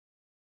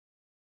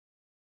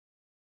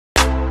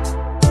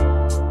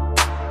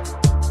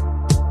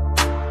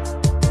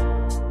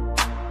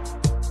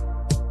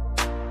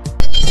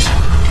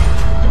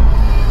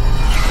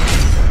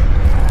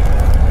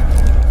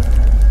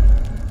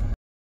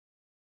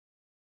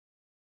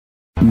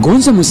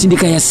gonza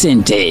musindika ya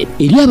sente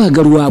eri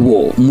abagalwa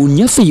abo mu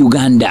nyaffe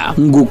Uganda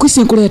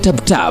ng'okwesa enkola ya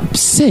tap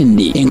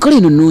send enkola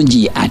eno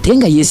nnungi ate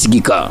nga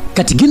yeesigika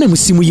kati genda mu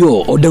simu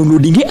yo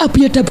odownloadinge app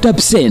ya tap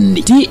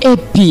send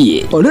TAP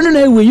olwono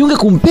nawe weeyunge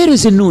ku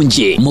mpeereza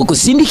ennungi mu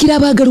kusindikira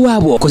abagalwa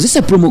abo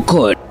kozesa promo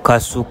code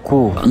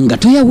Kasuku nga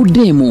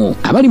toyawuddeemu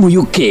abali mu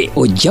UK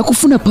ojja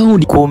kufuna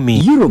pound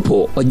 10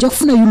 Europe ojja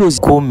kufuna euros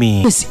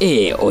 10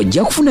 USA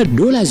ojja kufuna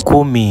dollars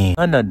 10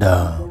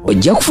 Canada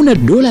ojja kufuna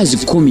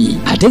dollars 10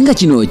 ate nga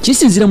kino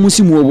kisinzira mu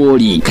nsi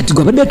mw'obaoli kati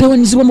gwe abadde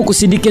atawaanyizibwa mu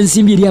kusindika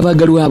ensimbi eri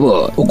abagalwa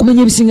abo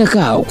okumanya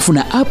ebisingako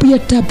okufuna app ya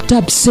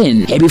tap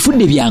send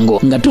ebifudde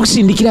byangu nga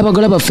tukusindikira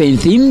abagalwa baffe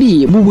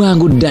ensimbi mu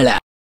bwangu ddala.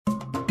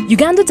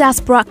 Uganda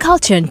Diaspora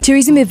Culture and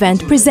Tourism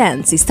Event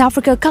presents East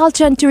Africa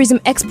Culture and Tourism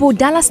Expo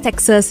Dallas,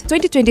 Texas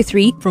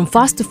 2023 from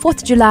 1st to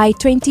 4th July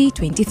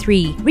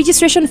 2023.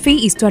 Registration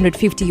fee is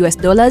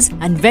 $250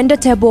 and vendor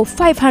table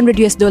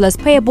 $500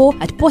 payable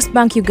at Post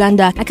Bank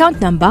Uganda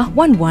account number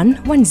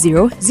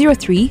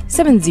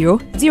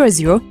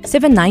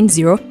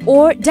 11100370000790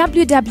 or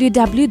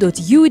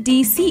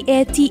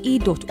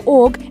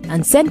www.udcate.org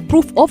and send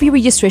proof of your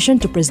registration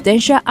to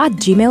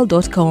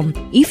presidential@gmail.com.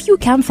 If you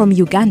come from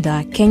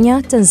Uganda,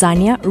 Kenya, Tanzania,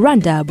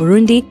 Rwanda,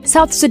 Burundi,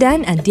 South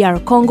Sudan and DR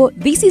Congo,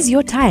 this is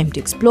your time to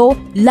explore,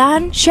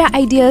 learn, share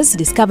ideas,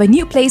 discover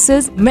new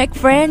places, make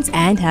friends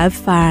and have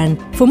fun.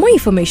 For more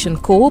information,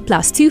 call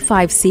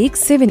 +256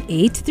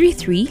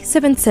 7833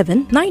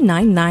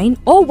 77999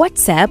 or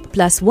WhatsApp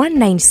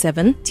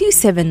 +197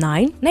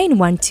 279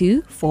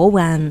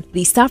 91241.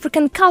 The East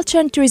African Culture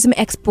and Tourism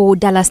Expo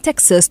Dallas,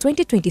 Texas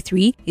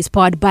 2023 is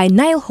powered by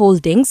Nile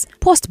Holdings,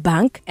 Post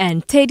Bank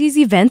and Teddy's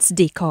Events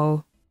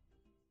Deco.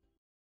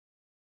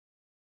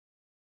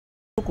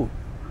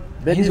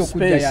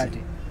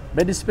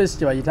 Bedspace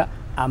kibayita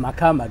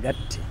amakama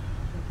gatte.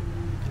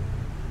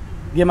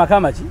 Ge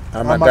makama ki?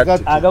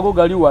 Amagatte. Agago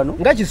gali wano.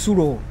 Nga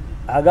kisulo.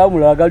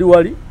 Agamula gali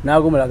wali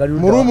n'agomula gali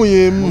wali. Murumu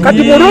yemu.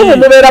 Kati murumu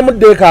mubeera mu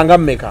ddeeka nga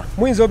mmeka?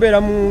 Muyinza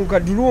obeera mu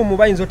kadulumu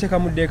bayinza oteeka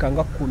mu ddeeka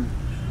nga 10.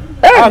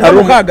 Nga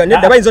mukaaga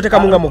nedda bayinza oteeka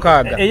mu nga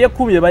mukaaga. Eye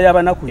 10 eba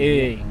yabanaku.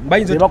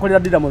 Bayinza bakolera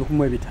ddira mu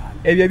 15.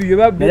 Ebyo byo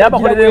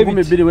bakolera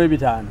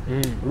 12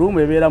 rumu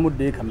ebeera mu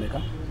ddeeka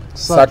mmeka?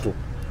 3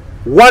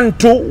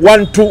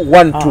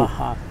 1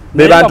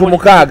 be bantu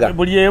mukaaga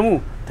buli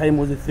emu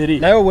times 3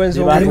 naye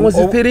obwenzo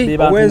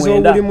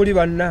obuli muri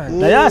bannange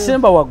naye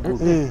asemba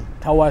waggulu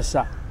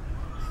tawasa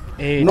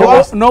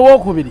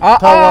n'owokubiri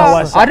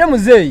tawasa ate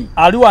muzeeyi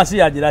ali wansi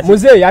yagira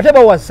muzeeyi ate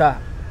bawasa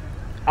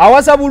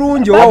awasa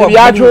bulungi owa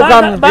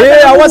byakyukamu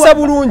awasa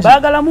bulungi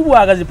baagala mu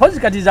bwagazi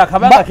pozikati za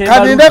kabanga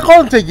kaninde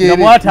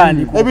kontegeri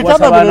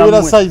ebitanda bino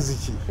bira size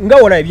ki nga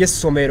wona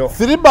ebyessomero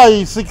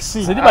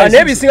 3x6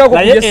 n'ebisinga ku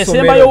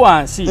esemba yo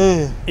wansi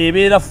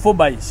ebeera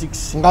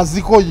 4x6 nga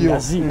ziko yo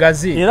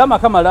ngazi era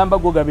makama lamba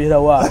go gabeera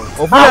waawo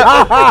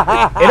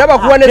era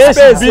bakuwa ne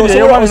space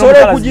osobola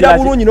okugira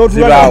bulungi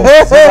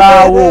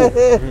n'otulaawo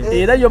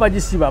era yo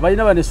bagisiba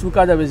balina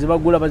banesukaza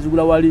bezibagula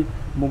bazigula wali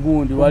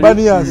mugundi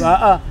wali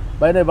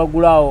bayina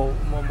bagulaawo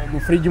mu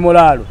fridge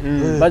molalo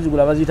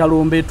bazigula bazita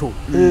lombeto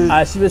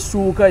asibe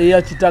suuka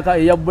eya kitaka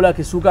eya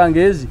black suuka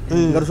ngezi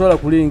nga tusobola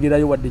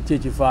kulengerayo wadde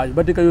kyekifaayo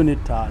batekayo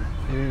n'ettaala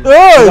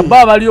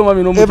baba aliyo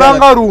mami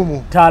ebanga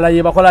rumu taala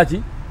yebakola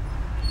ki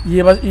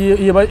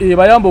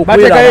yebayamba okwera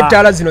batekayo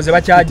ettaala zino ze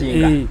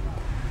bakyajinga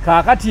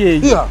kaakati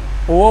eyo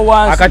owo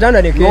wansi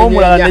akatanda ne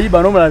n'omulala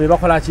neyiba n'omulala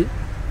bebakola ki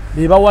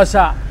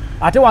bebawasa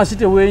ate wansi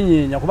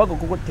tewenyeenya kubanga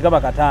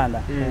tekaba katanda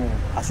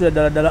asula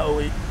ddala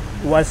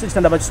wa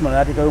 600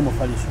 bakisumala atekayo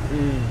mufaliso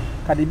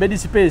kati bed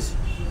space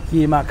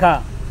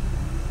kimaka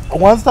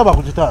wansi taba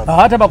kukitanda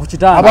hata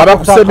bakukitanda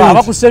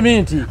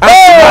abakusementi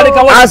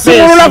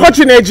asimulako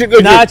kino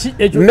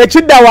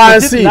nekidda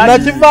wansi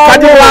kati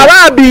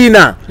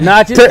wabaabiina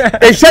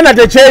ekisana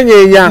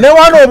tekyenyeenya ne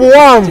wano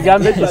obuwanvu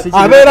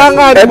abeera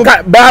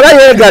nga baaba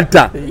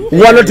yeegatta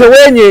wano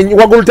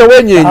waggulu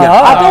tewenyeenya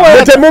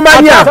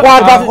temumanya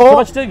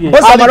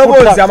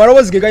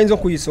amaloboozi ge gayinza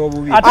okuyisa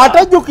obubi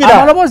atajjukira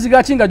amaloboozi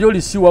gaki nga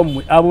gyolisi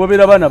wammwe abo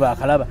babeera baana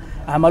bakalaba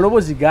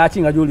amaloboozi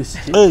gaki nga gyolisi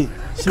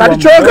kati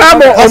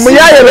kyogamba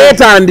omuyaye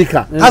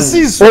beetandika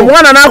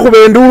omwana n'akuba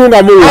enduulu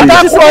nga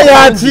muwuliriza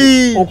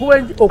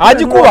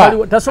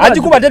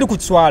agikuba teri ku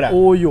kiswala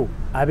oyo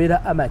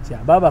abeera amatya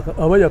aba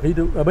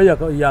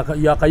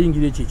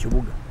yakayingira ekyo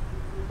ekibuga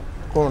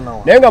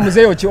naye nga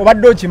muzeeyo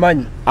obadde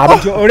okimanyi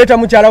oleeta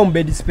mukyala mu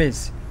bed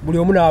space buli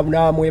omu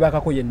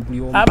namwebakako ye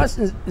buli omu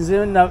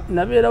nze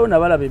nabeerawo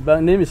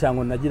nabalaba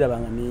n'emisango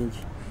nagirabanga mingi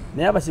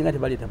naye abasinga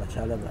tebaleeta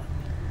bakyala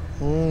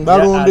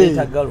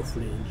balondeeta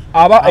girlfriend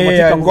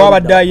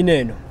ng'abadde ayina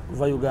eno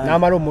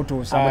n'amala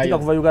omutuusaayo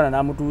kuva Uganda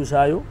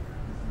n'amutuusaayo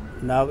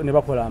ne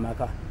bakola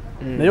amaka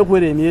naye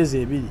okuwera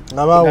emyezi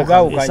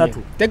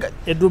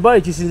 2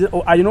 Dubai kisinze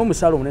ayina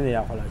omusaala omunene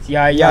yakola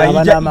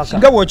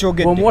nga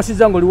bw'okyogedde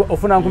omuwasiza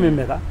ng'ofuna 10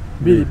 mmeka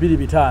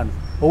 2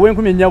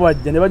 5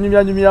 wajja ne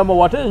banyumyanyumyamu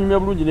wate enyumya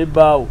bulungi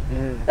n'ebbaawo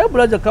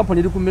ebulaja kampani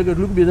eri ku mmega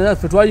tuli kubiza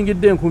naffe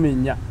twayingidde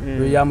 4,000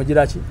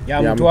 yamugira ki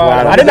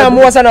yamutwala ate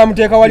n'amuwasa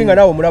n'amuteeka wali nga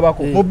naawe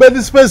omulabako mu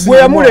bed space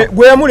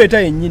gwe yamuleeta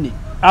yennyini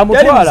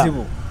amutwala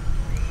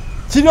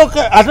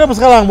kiryoka ate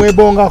musigala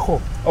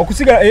mwebongako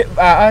okusigala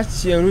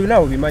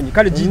nawe bimanyi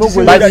kale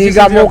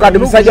bajigamu kati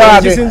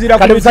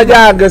musajja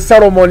wange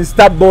Solomon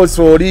Star Boss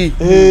oli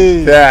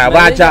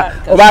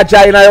oba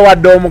kyalinayo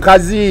wadde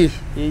omukazi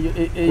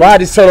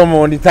waali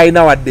Solomon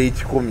talina wadde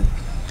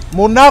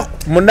 10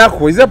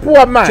 munaku is a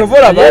poor man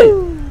chovola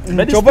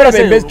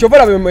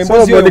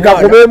emboozi yo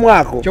kakubeemu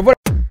ako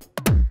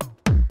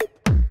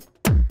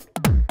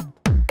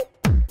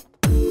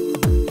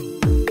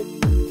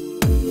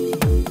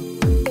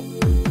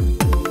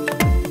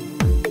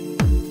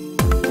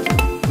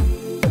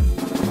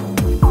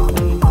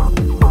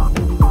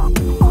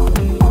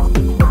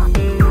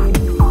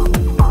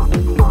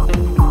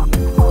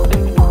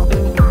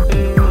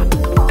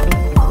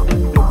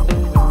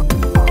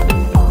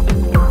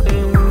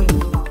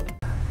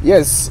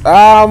Yes,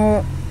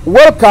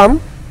 welcome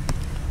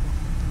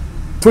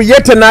to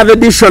yet another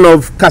edition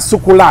of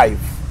Kasuku Live.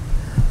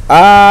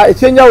 I'm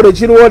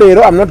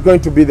not going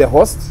to be the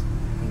host.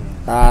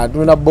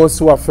 Doing a boss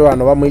who are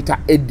and Wamita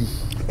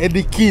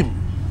Eddie Kim.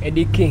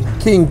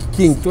 King.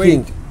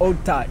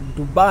 Ota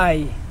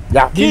Dubai.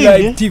 Yeah.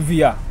 King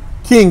TV.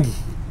 King.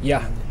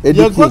 Yeah.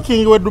 Eddie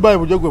King with Dubai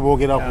would you go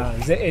get up?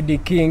 The Eddie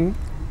King.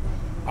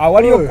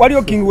 What are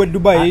you King with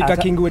Dubai?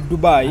 King with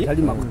Dubai.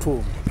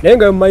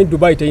 Nenga mind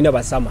Dubai taina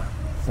basama.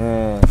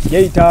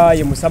 Yeita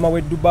ye musama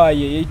we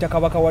Dubai yeita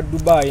kabaka wa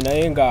Dubai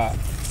nayenga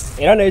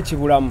era naye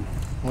kibulamu.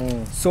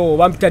 So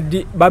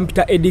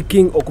bampita Eddie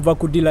King okuva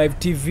ku Live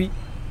TV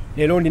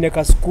lero ndine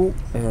Kasuku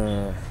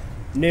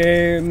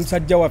ne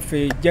musajja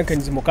waffe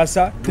Jenkins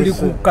Mukasa tuli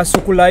ku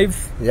Kasuku Live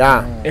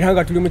era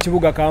nga tuli mu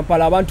kibuga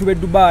Kampala abantu be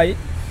Dubai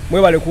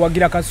mwebale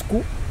kuwagira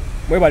Kasuku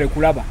mwebale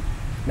kulaba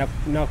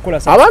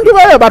nakola abantu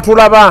baye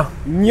batulaba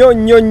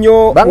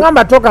nnyo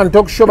bangamba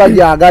talk show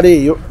bajagala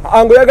eyo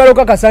ango yagala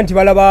okakasa nti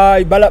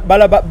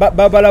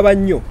balaba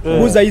nnyo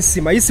buuza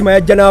isima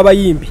yajja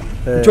n'abayimbi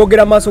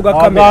kyogera maaso ga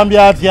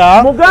kamera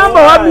atya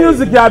mugamba wa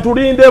music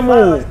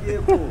atulindemu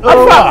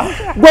alfa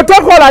gwe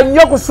tokola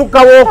nnyo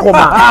kusukka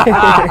wookoma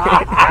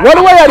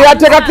waliwo yali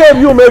ateekako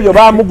ebyuma ebyo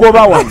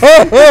bamugoba wa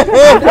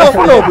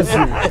afuna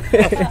obuzibu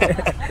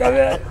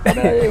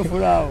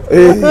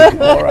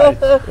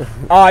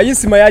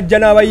isima yajja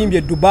n'abayimbi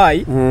e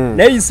Dubai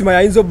naye isima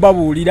yayinza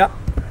obbabuulira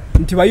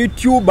nti ba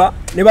YouTuber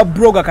ne ba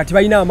blogger kati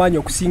balina amaanyi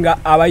okusinga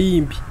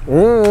abayimbi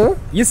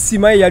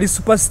isima yali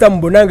superstar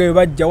mbonanga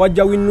bebajja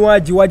wajja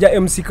Winwaji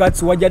wajja MC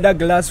Cuts wajja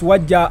Douglas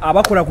wajja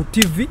abakola ku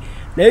TV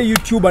naye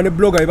YouTuber ne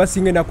blogger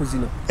bebasinga enaku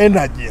zino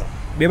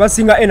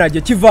bebasinga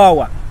energy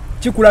kivaawa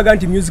kikulaga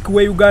nti music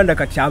we Uganda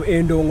kati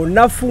endongo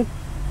nafu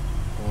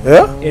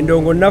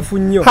endongo nafu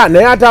nnyo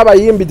naye ate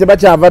abayimbi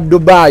tebakyava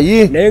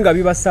Dubai naye nga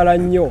bibasala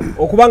nnyo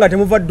okubanga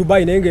temuva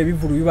Dubai naye nga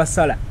ebivulu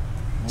bibasala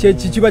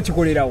kiba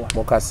kikolerawa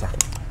Mukasa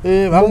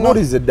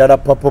bamulize ddala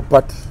papo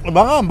pati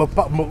bagamba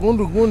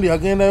gundi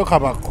agendayo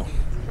kabako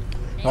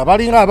nga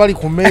balinga abali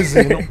ku meezi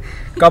eno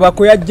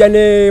kabako yajja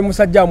ne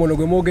musajja amono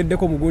gwe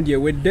mwogeddeko mugundi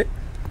ewedde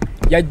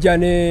yajja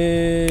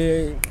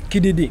ne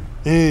Kididi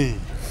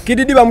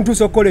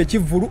bamutuusa okukola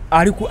ekivulu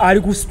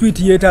ali ku street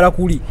yeetala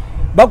kuli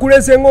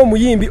bakulese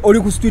ng'omuyimbi oli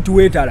ku street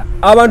weetala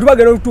abantu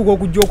bagenda okutuuka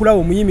okujja okulaba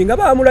omuyimbi nga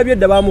bamulabye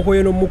edda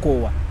bamukoye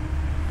n'omukoowa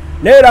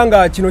naye era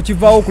nga kino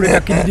kivaawo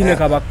okuleta Kididi ne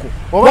kabako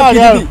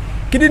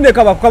Kididi ne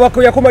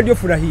kabako yakoma ddi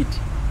ofuna hiti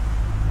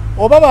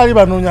oba baali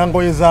banoonya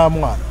ngoye za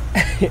mwana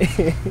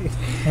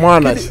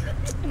ki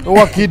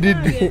owa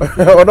Kididi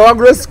ono wa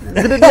Grace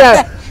Kididi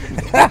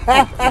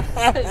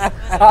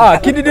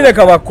Kididi ne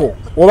kabako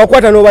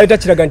obakwata n'obaleta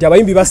kiraga nti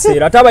abayimbi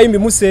baseera ate abayimbi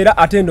museera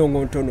ate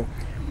endongo ntono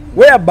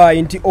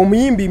whereby nti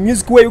omuyimbi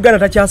music we Uganda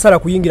takyasala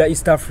kuyingira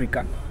East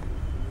Africa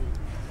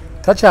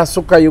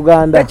takyasukka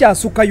Uganda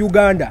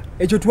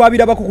ekyo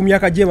twabirabako ku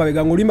myaka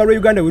gy'emabega ng'oluyimba lwa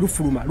Uganda we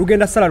lufuluma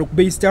lugenda sala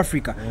lukube East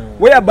Africa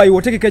whereby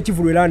wotegeka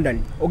ekivulu e London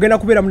ogenda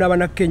kubeera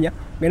munaba Kenya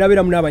ogenda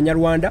beera munaba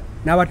Nyarwanda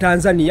n'aba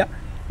Tanzania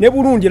ne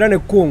Burundi era ne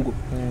Congo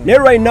ne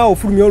right now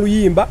ofulumya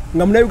oluyimba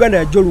nga muna Uganda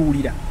yajja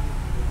oluwulira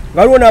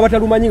ngaliwo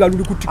n'abatalumanyi nga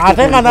luli ku TikTok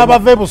ate nga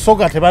n'abava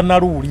ebusoga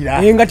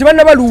tebannaluwulira nga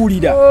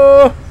tebannabaluwulira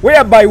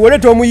whereby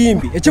woleta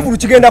omuyimbi ekivulu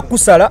kigenda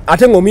kukusala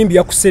ate ng'omuyimbi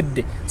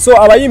yakusedde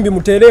so abayimbi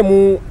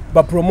muteeremu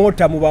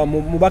bapromota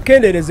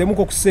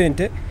mubakendeerezemuko ku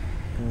ssente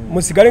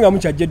musigale nga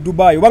mukyajja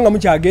Dubai oba nga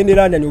mukyagenda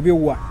London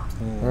obewa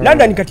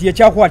London kati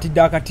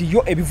yekyakwatidde akati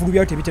yo ebivulu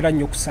byayo tebitera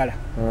nnyo kusala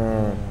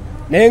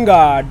naye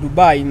nga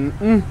Dubai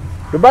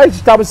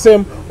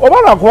kitabuseemu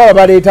oba lwakuba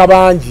baleeta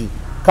bangi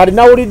kali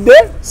nawulidde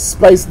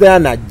Spice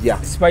Diana ajja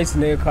Spice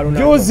ne Kalona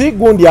juzi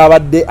gundi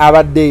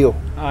abaddeyo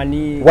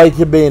ani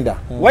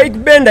White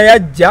Benda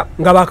yajja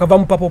nga bakava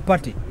mu Papo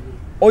Party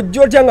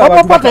ojjotya nga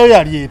Papo Party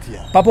yali etya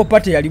Papo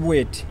Party yali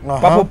bweti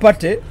Papo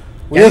Party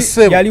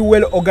yali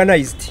well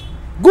organized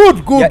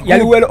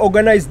yali well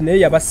organized naye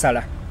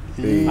yabasala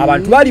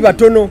abantu bali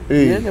batono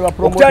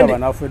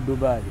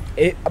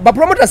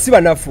bapromota si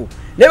banafu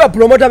naye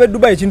bapromota be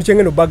Dubai ekintu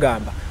kyengeno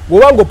bagamba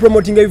bw'obanga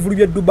promoting ebivulu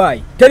bya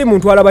Dubai teri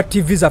muntu alaba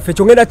TV zaffe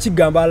kyongenda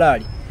kigamba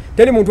alaali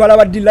teri muntu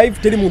alaba D live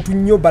teri muntu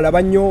nnyo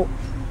balaba nnyo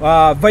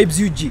vibes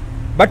UG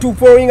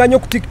batufollowinga nnyo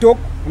ku TikTok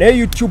naye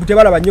YouTube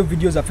tebalaba nnyo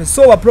video zaffe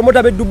so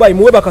bapromota be Dubai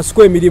muwe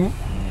bakasuko emirimu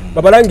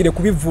babalangire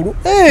ku bivulu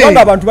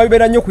kubanga abantu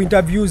babibeera nnyo ku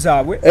interview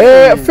zaabwe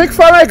fake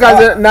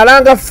farmers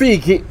nalanga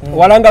fiki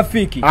walanga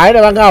fiki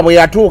ayina banga bwe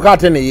yatuuka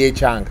ate ne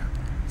yeechanga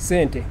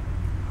sente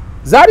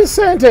zali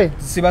sente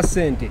siba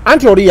sente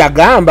anti oli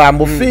yagamba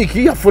mbu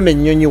fiki yafuna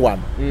ennyonyi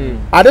wano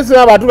ate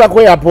siba batuuka ku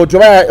airport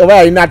oba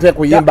yalina ate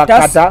kuyimba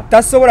kata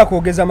tasobola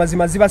kwogeza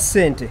mazima ziba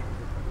sente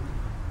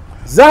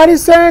zali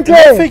sente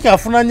fiki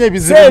afuna nnyo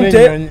ebizibu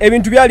sente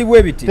ebintu byaliwo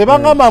ebiti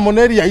tebangamba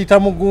Moneri yayita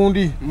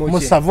mugundi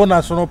mu Savo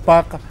National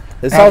Park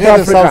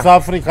South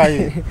Africa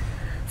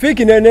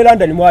fiki ne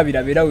London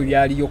mwabirabeera we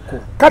byaliyoko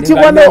kati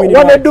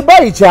wane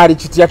Dubai kyali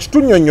kitya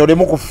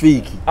kitunyonyolemu ku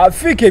fiki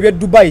fiki ebye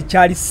Dubai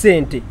kyali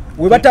sente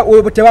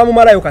we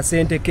tebamumalayo ka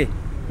sente ke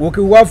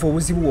wokiwafu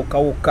obuzibu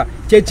wokka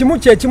kyekimu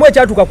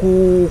ekyatuuka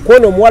ku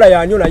kwono omuwala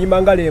yanyola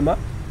Imbangalema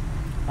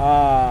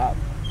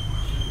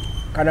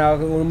kana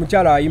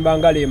omukyala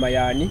Imbangalema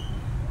yani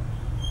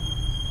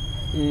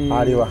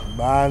aliwa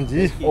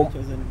banji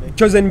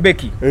Chosen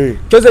Becky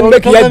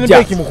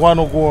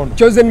mukwano gwono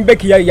Chosen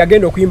Becky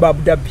yagenda okuyimba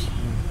Abu Dhabi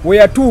we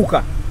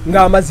yatuuka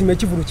ng'amazima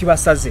ekivulu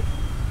kibasaze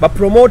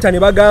bapromota ne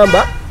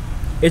bagamba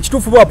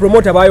ekituufu bo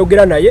bapromota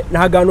bayogera naye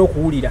n'agaana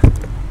okuwulira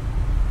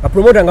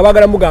bapromota nga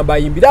bagala mugamba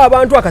ayimbira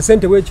abantu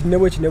akasente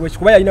bwekinebwe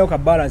kuba yalinawo ka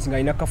balance nga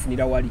alina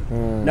kafunira wali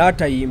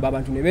n'atayimba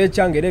abantu ne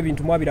beekyanga era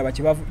ebintu mwabiraba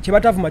kye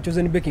batavuma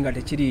Chosen Becky nga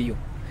tekiriiyo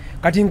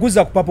kati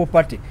nkuza ku Papo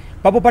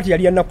Party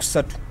yali yanaku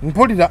 3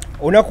 mpulira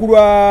olunaku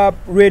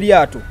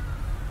lw'eryato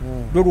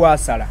lwo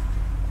lwasala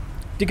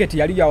tiketi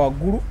yali ya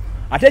waggulu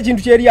ate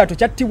ekintu ky'eryato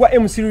kyattibwa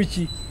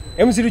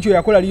MC Rich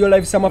yakola Rio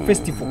Live Summer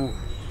Festival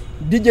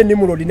DJ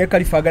Nimrod ne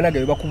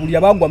Kalifaganaga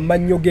bakubulira bagwa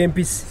mannyo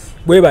g'empisi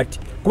bwe bati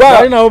kuba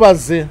ali nabo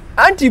bazze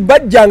anti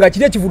bajjanga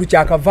kiri ekivulu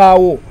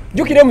kyakavaawo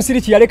jukire MC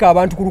Rich yaleka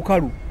abantu ku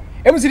lukalu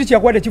MC Rich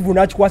yakwata ekivulu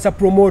n'akikwasa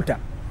promoter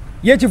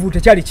ye ekivulu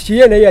tekyali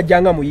kikiye naye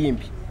yajjanga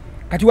muyimbi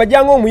kati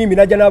wajjanga omuyimbi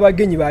najja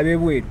n'abagenyi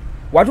babebweru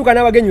watuuka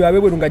n'abagenyi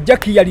babebweru nga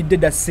Jackie yalidde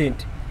da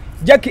sente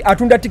Jackie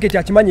atunda tiketi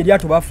akimanyi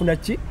eryato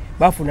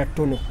bafuna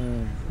ttono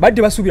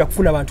badde basuubira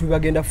kufuna abantu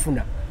bagenda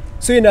kufuna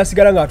so yena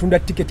asigala nga atunda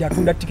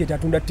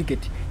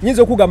tiketi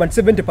nyinza okugamba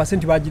nti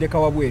 70% bagireka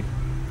wabweru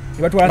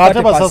nebatwala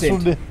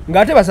 30%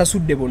 ng'ate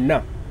basasudde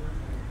bonna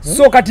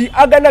so kati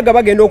aganaga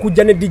bagenda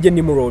okujja ne DJ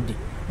Nimrod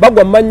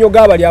bagwa mannyo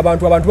g'abali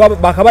abantu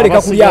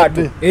bakabaleka ku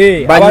lyato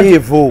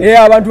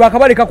abantu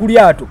bakabaleka ku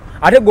lyato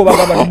ate go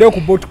bagamba tudde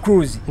ku boat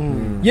cruise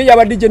ye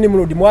yaba DJ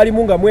Nimrod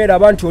mwalimu nga mwera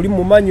abantu oli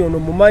mumanyi ono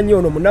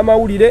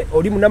munamawulire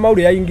oli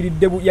munamawulire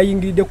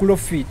yayingiridde ku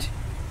lofit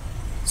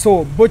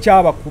so bo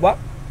kyaba kuba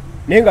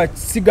nenga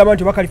sigama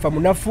nti bakalifa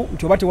munafu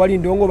nti obate wali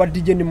ndongo ba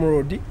DJ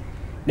Nimrod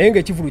nenga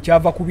ekivulu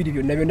kyava kubiri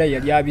byonna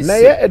yali abise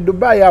naye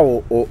Dubai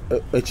yawo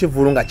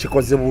ekivulu nga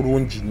kikoze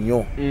bulungi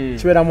nnyo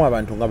kibeeramu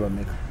abantu nga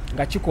bameka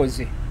nga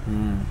kikoze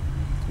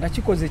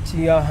ngati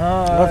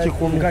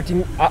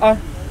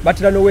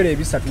batira nowera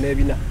ebisatu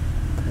n'ebina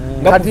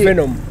nga ku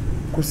Venom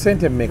ku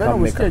sente meka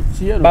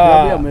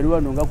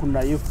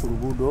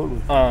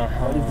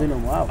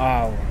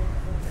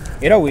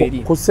era weeri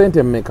ku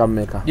sente meka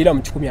dira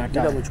mu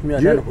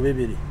 15 ku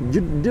bibiri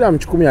dira mu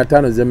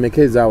 15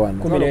 zemmeka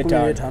ezawano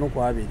 15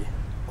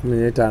 ku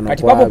 2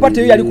 kati Papo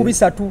Party yali ku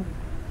bisatu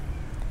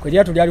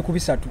kwelyato lyali ku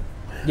bisatu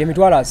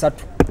gemitwala 3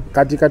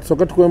 kati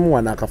soke tukwemu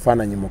wana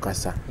akafaananyi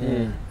mukasa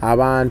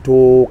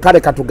abantu kale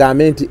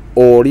katugambe nti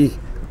oli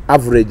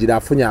average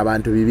lafunya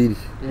abantu 2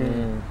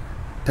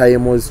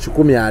 times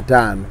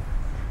 15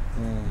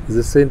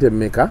 ze sente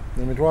meka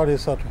emitwalo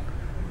 3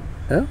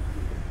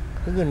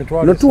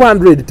 no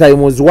 200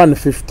 times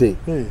 150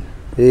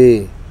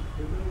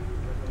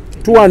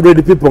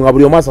 200 people nga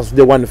buli omasa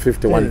suje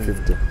 150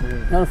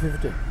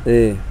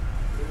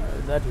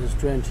 that is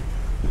 20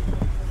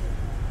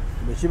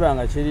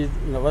 bechibanga chiri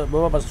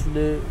baba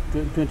basude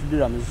 20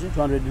 dirhams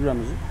 200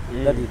 dirhams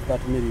that is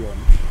 30 million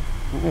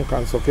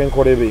kansoke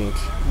nkole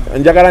binti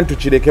njagala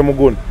ntukireke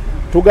muguni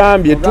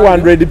tugambye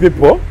 200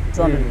 people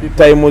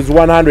times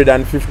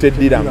 150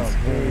 dirhams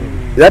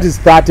that is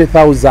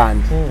 30,000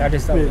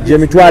 je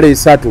mitwalo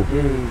 3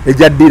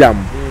 eja dirham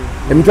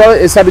emitwalo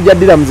 3 ja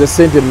dirham ze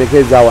sente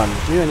mekeza wano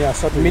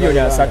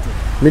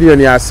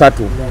milioni ya 3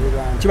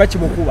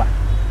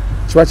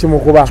 kiba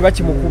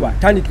kimukuba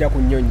tandikira ku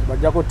nnyonyi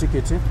bajjako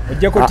ticket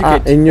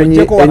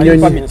ennyonyi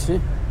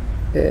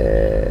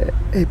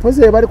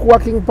pose bali ku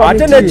working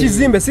permit ate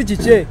n'ekizimbe si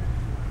kike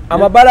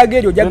amabala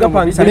geri ojaga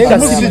pangisa nenga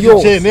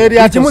siriyo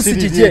n'eryato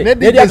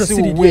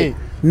sirije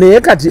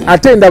naye kati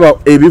ate ndaba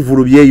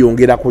ebivulu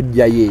byeyongera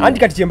kujja ye anti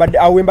kati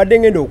mbadde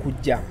ngenda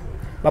okujja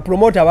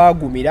bapromota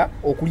baagumira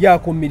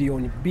okulyako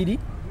milioni 2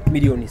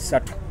 milioni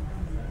 3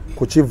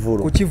 ku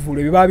kivulu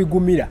ebyo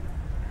babigumira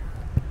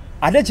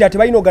ate kyate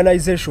balina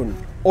organization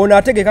ono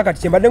ategeka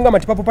kati kyembadde ngamba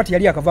nti Papo Party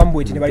yali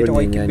akavambu eti ne baleta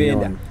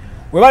Waikibenda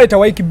we baleta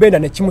Waikibenda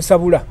ne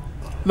kimusabula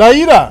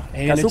Naira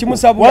ne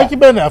kimusabula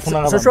Waikibenda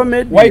afuna social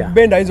media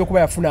Waikibenda ayinza okuba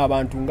yafuna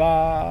abantu nga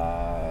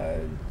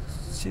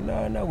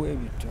 8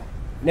 webito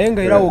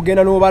nenga era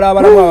ogenda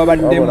n'obalabala aba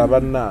baddemu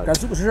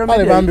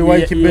ale bambi wa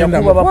kibenda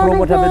yakuba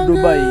promoter be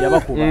Dubai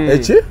yabakuba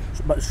eki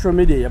social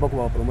media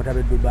yabakuba promoter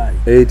be Dubai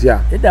etya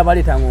edda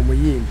baleetanga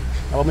omuyimbi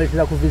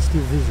abamuleetera ku visit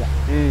visa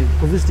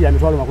ku visit ya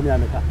mitwalo 40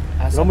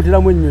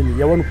 bamutiramu ennyonyi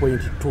ya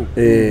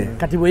 1.2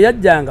 kati bwe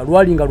yajjanga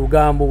lwalinga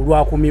lugambo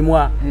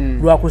lwakumimwa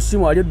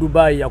lwakusimu ali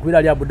Dubai yakwira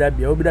ali Abu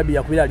Dhabi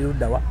yakwira ali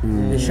Ludawa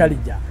ne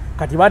Sharjah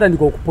kati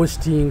batandika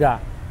okupostinga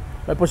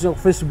bapostinga ku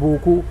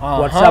Facebook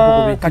WhatsApp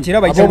ku biti kati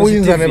era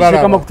bayinza ne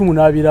balaba kama kutumu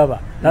nabiraba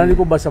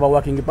naliko basaba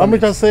working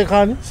bamita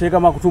sekani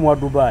sekama kutumu wa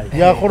Dubai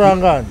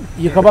yakorangani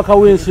yikabaka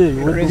wense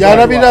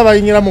yarabira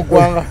bayingira mu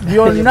gwanga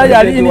yonna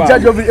yali in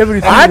charge of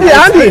everything andi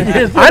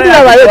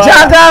nabayo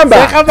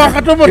kyagamba sekama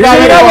katumu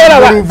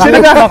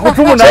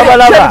kutumu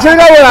nabalaba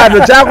kyenga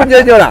bwano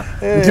kyakunyenyola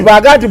nti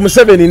baga nti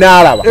Museveni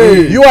n'alaba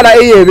yuwala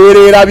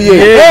eyebeerera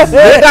bye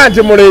ega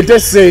nti muleete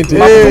ssente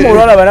kutumu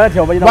olwalaba nati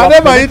abayina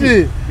bane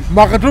bayiti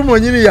makatumu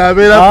nyini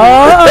yabeera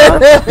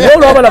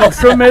olwabala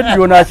bakusomedi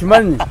yona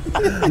akimanyi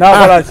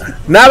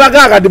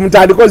n'abaga kati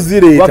mutandiko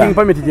zireeta working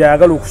permit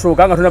gyayagala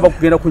okusooka nga tonna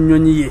bakugenda ku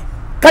nnyonyi ye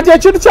kati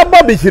ekintu kya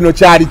Bobby kino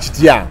kyali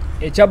kitya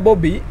ekya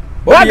Bobby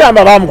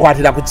bagamba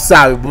bamukwatira ku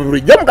kisaawe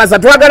bulijjo mukasa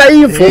twagala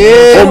info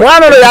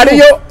omwana oyo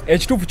yaliyo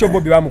ekituufu kyo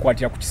Bobby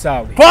bamukwatira ku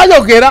kisaawe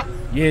twayogera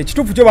ye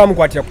ekituufu kyo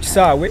bamukwatira ku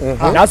kisaawe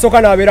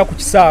n'asooka n'abeera ku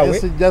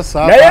kisaawe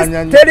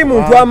naye teri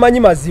muntu amanyi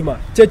mazima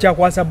kye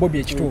kyakwasa Bobby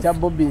ekituufu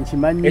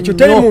ekyo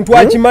teri muntu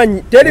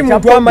akimanyi teri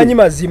muntu amanyi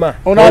mazima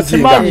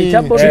onakimanyi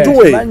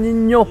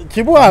nnyo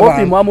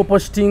Bobby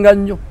mwamupostinga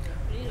nnyo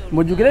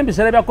mujjukire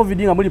ebiseera bya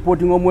covid nga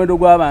mulipotinga omuwendo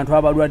gw'abantu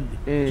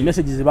abalwadde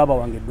messages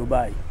babawange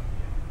Dubai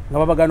nga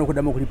babagana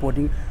okuddamu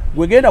okulipotinga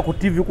gwegenda ku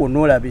TV kwonna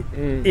olabe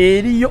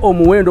eriyo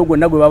omuwendo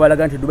gwonna gwe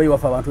babalaga nti Dubai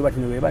wafa abantu bati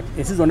ne bati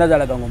ensi zonna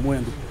zalaganga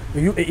omuwendo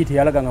UAE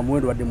teyalaganga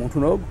muwendo wadde muntu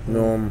n'ogo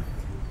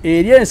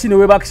eri ensi ne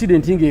weba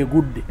accident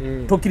ng'egudde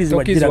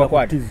tokkirizibwa ddiraga ku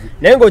TV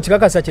naye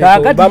ng'okikakasa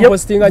kyeto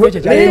bamupostinga nnyo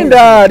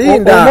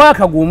linda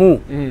omwaka gumu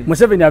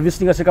Museveni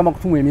avisitinga Sekama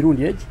kutumu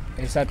emirundi egi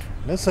esatu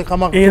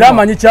era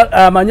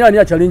amanyi ani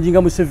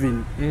achallenginga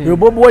Museveni eyo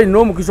Bobi Wine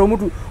n'omukisa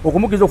omuntu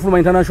okumukiza okufuluma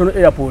international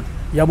airport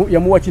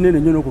yamuwa kinene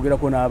nnyo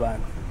n'okwogerako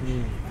n'abantu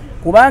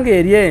kubanga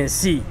eri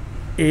ensi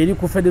eri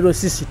ku federal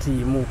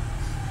system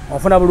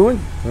ofuna bulungi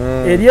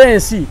eri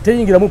ensi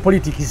teyingiramu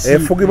politics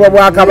efugibwa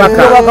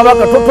bwakabaka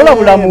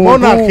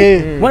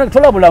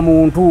tolabula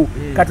muntu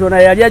kati ona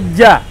yali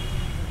ajja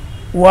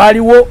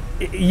waliwo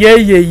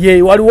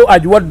yeyeye waliwo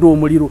ajiwadde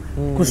omuliro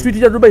ku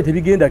street ya Dubai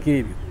tebigendako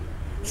ebyo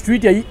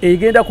street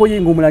egendako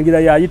yenga omulangira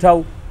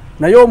yayitawo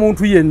naye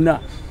omuntu yenna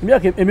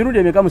emyaka emirundi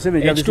emeka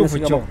Museveni ekituufu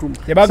kyo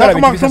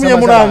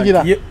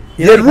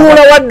ye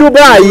rula wa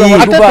Dubai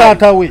ate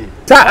taatawe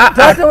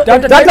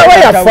taatawe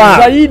yafa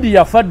zaidi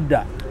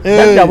yafadda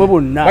bwe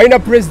bonna balina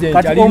president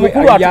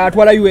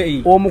atwala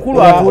UAE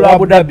omukulu atula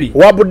Abu Dhabi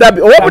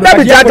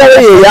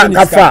taatawe ye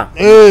yakafa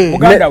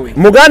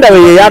muganda we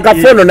ye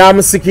yakafa ono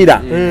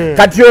n'amusikira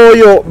kati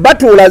oyo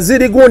batuula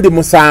ziri gundi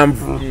 7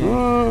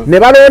 ne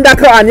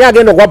balondako ani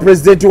agenda okuba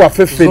president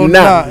waffe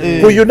ffenna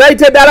ku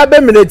United Arab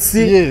Emirates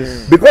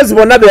because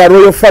bonna be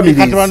royal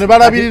families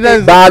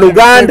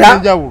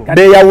baluganda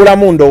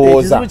beyawulamu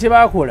ndowooza ekizibu kye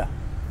bakola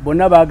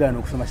bonna baagana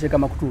okusoma Sheikh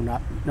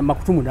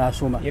Makutumu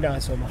n'asoma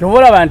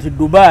kyobola nti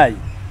Dubai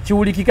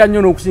kiwulikika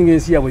nnyo n'okusinga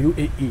ensi yaabwe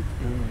UAE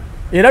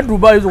era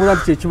Dubai ozokola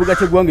nti kyekibuga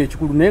ky'eggwanga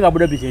ekikulu naye nga Abu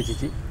Dhabi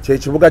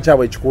kyekibuga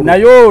kyabwe ekikulu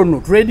naye ono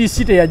trade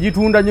city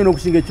yagitunda nnyo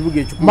n'okusinga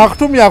ekibuga ekikulu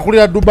Makutumu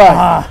yakulira Dubai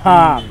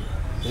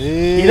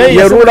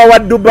yerula wa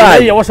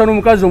Dubai yawasa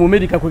n'omukazi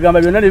omumerica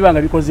kwegamba byonna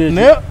nebibanga bikoze ekyo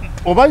naye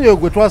oba yewe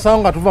gwe twasanga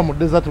nga tuva mu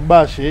desert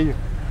bash eyo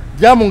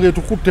jamu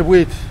ng'etukutte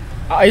bweti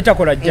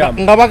ayitakola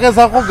jamu nga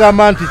bagezaako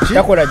gamba nti ki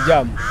takola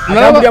jamu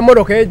atambulya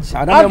motoka egi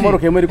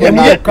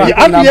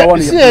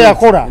si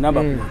yeyakola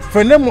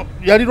fenne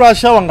yali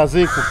lwashawa nga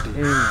zeekutte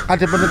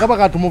kati penekaba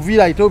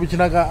katumuviira ayitewo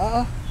bikinaga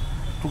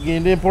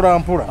tugende mpola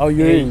mpola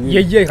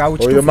yeye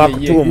oyo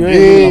Makutumu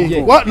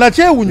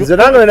nakyewunyo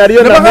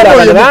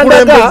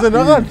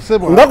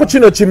nga ku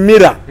kino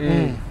kimira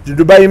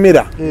Dubai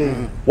mira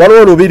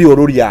waliwo olubiri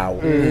oluli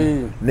awo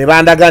ne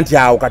bandaga nti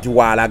awo kati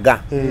waalaga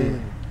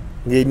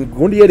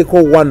gundi yeriko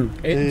 1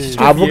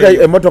 avuga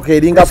emotoka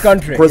eringa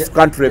cross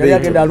country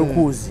yagenda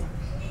alukuzi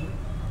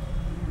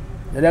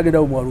yali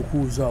agenda mu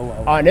alukuza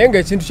awo naye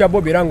ng'ekintu kya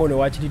Bobby era ng'ono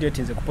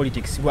wakirireetinze ku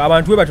politics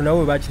abantu we batono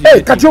nabo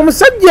bakirireetinze kati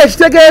omusajja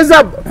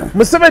ekitegeeza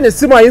Museveni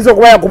essimu ayinza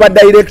okuba yakuba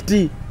direct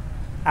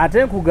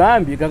ate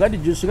nkugambye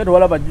kakati singa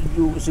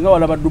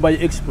walaba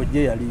Dubai Expo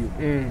gye yaliyo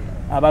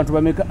abantu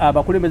bameka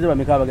abakulembeze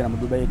bameka abagenda mu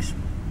Dubai Expo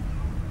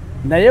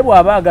naye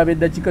bw'aba agaba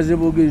eddakiika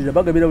zebogerera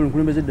bagabira buli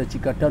mukulembeze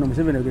eddakiika 5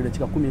 Museveni ayogera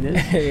eddakiika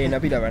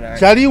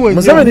 10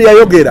 Museveni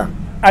yayogera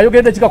ayogera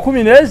eddakiika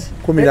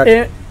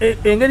 10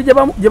 engeri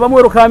gye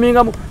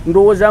bamuwerokamingamu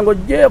ndowooza ngo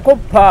gyeko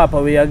paapa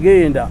we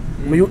yagenda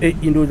mu UAE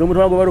ndowooza omuntu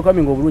gwe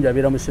bawerokaminga obulungi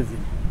abeera Museveni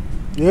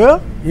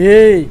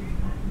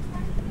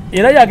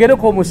era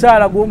yagereko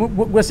omusaala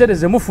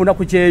gwesereze mufuna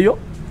ku kyeyo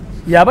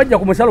yabajja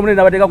ku musaala omunene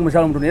n'abateeka ku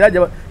musaala omutono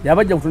era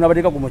yabajja kutono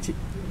n'abateeka ku muki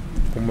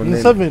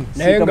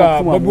naye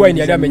nga Bobi Wine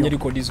yali amenye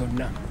likodi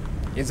zonna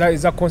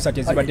eza concert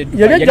ezibadde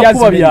yalejja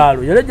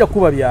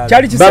kuba byalo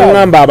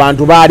bangamba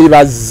abantu baali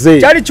bazze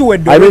kyali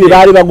kiwedde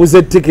baali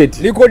baguze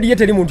ticket likodi ye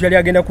teri muntu yali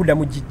agenda kudda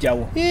mu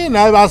jijjawo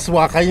naye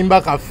basibwa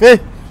akayimba kaffe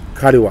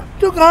kaliwa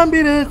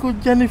tugambire ku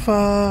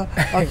Jennifer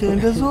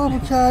akendeza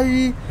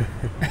obukyayi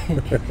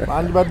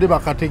bandibadde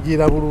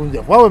bakategeera bulungi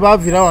wawe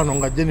baavira wano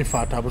nga Jennifer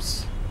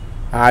atabuse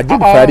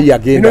Jennifer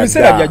yagenda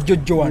biseera bya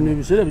jjojjo wano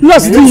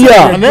last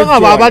year naye nga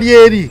baabali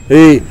eri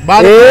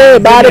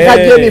baleka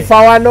Jennifer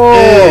wano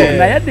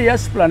naye adde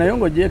yaspula naye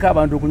ng'ogyeko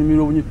abantu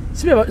okunyumira obunyi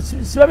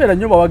sibabeera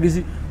nnyo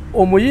bawagizi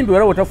omuyimbi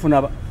wera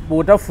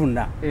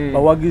bwotafuna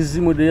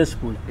bawagizi mu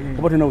diaspora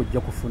kuba tena ojja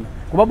kufuna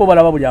kuba bo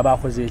balaba buli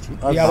abakoze eki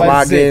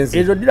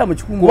ezo ddira mu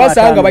kikumu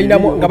kubasanga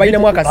nga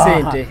balinamu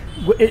akasente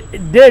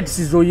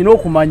dates zoyina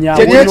okumanya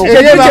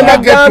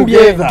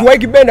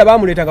tuwaiki benda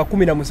bamuleetanga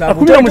 17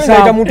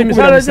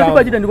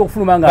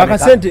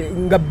 akasente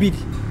nga 2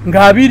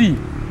 nga 2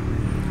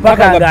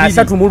 paka nga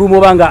 3 mulumu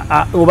obanga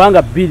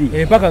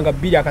 2 paka nga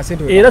 2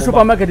 akasente era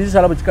supermarket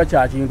zisala mu kika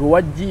kya kintu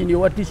owa jeans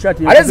owa t-shirt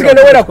ale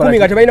zigenda wera 10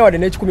 nga tebalina wadde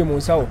n'ekikumi mu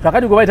nsawo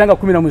kakati gwe bayitanga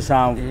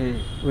 17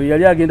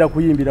 yali agenda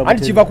kuyimbira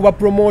anti kiva kuba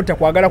promoter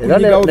kwagala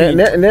kuyimbirawo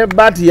ne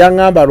bati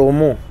yangamba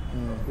lomu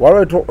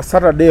waliwo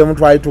Saturday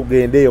omuntu ali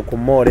tugendeyo ku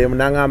mall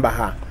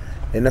nangamba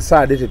ena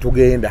Saturday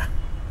tetugenda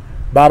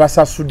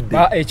babasasudde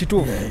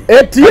ekituufu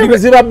ATM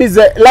ziba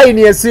bize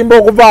line esimba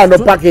okuvaano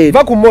packet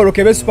va ku mall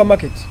kebe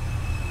supermarket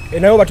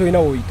nayo batoyina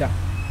woyita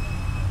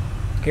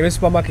kebe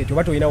supermarket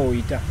batoyina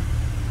woyita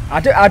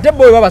ate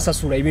boyo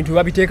babasasula ebintu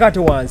babiteeka ate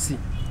wansi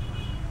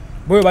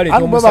boyo baleeta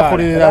omusaala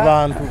bakolera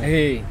abantu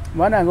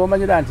mwana nga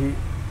omanyira nti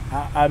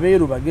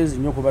abeeru bagezi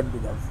nnyo ku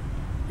baddugavu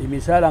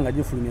emisaala nga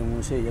gifulumye mu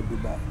nsi eya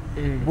Dubai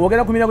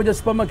bwogera ku mirango gya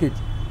supermarket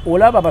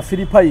olaba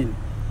abafilipine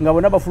nga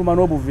bonna bafuluma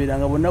n'obuveera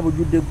nga bonna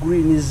bujjudde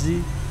greens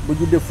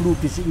bujjudde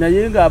fruits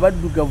naye nga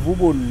abaddugavu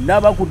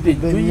bonna bakudde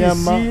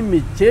juisi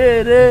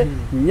miceere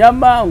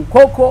nyama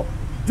nkoko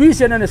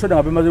juisi ena nesoda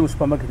nga bemaze mu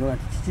supermarket nga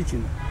kiki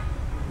kino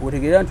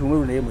otegeera nti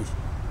omweru naye muki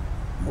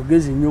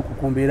mugezi nnyo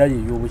ku mbeera ye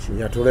ey'obuki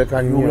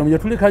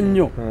yatuleka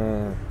nnyo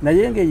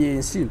naye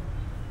ng'eyensi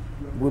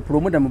bwe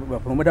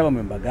promota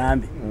bamwe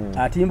mbagambe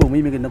atimba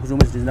omuyimbi ng'ennaku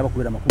z'omwezi tezinaba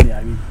kubeera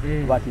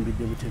 20 oba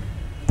atimbidde butebe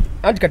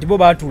anti kati bo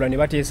baatuula ne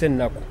bateesa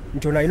ennaku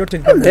nti ono alina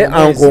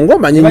ankongo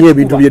omanyi nnyo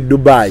ebintu by'e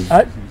Dubai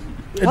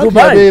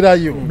Dubai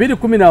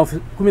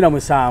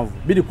 2017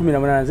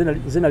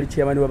 nze nali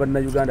chairman wa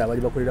bannayuganda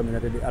abali bakolera mu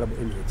United Arab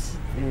Emirates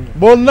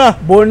bonna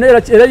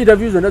era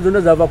interviews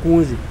zonna zava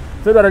kunzi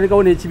ffe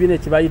balandikawo n'ekibiina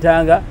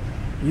ekibayitanga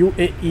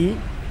UAE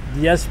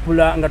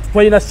diaspora nga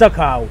tutwalina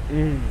sakaawo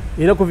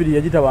era covid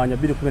yagitawaanya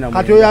 2017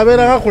 kati oyo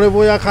abeeranga ku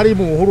level ya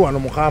Kalimu Uhuru wano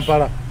mu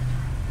Kampala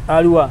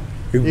aliwa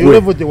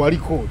level gye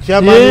waliko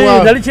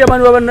nali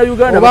chairman wa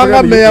bannayuganda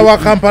obanga meya wa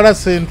Kampala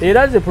Centre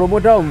era ze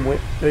promoter omwe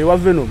ewa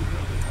Venom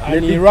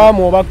ni Ram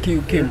oba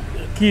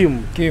Kim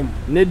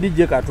ne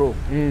DJ Kato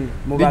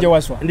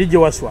DJ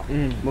Waswa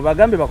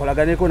mubagambe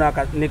bakolaganeko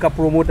ne ka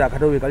promoter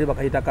Kato kali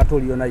bakayita Kato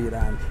Liona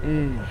Iran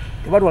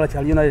tebatwala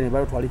kya Liona ne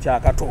batwala kya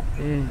Kato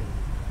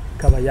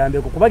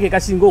kabayambeko kubage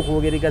kasinga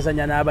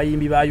okwogerezanya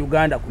n'abayimbi ba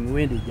Uganda ku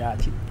miwendo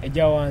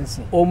ejja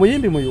wansi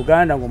omuyimbi mu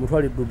Uganda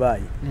ng'omutwale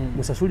Dubai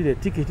musasulire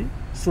tiketi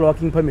solo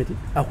working permit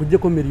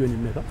akujjeko milioni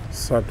mmeka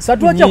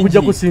satu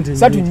akujjeko sente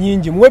satu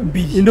nyingi muwe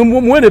 2 ndo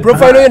muwene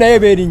profile ye naye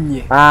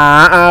berinnye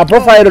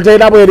profile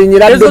teyina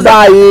bwerinyira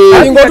Dubai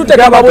alingo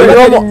tutekaba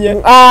bwerinnye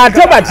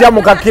tobatya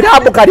mu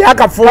kakirabu kali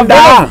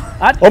akafunda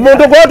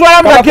omuntu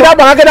gwotwala mu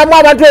kakirabu akagenda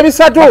abantu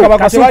ebisatu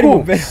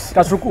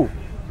kasuku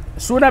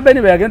Suna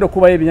beni bayagenda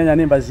okubayo ebinyanya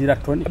n'embazira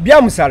toni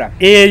byamusala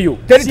eyo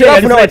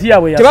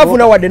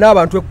tebafuna wadde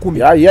n'abantu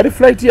 10 yali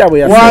flight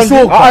yabwe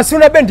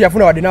Suna beni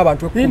yafuna wadde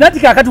n'abantu 10 nati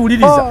kakati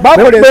uliriza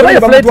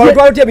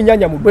bakoleetwalutya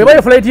ebinyanya mu bwe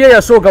bayo flight ye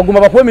yasooka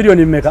guma bakuwa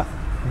miliyoni mmeka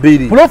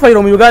 2 profile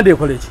mu Uganda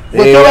ekoleki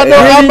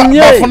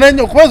bafune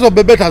nnyo kubezo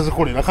bebe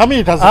tazikolera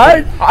kamili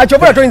tazikolera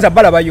akyobula toyinza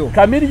balabayo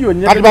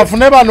kamiliyoni kati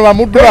bafune bano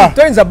bamuddwa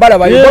toyinza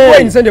balabayo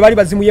bakoyinza ende bali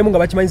bazimuyemu nga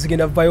bakimanyi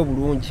zigenda vayo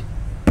bulungi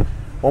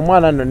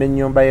omwana nno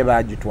n'ennyumba ye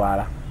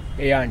baagitwala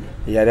eyani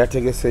yali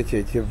ategese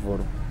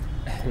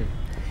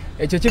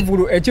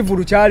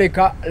ekivulu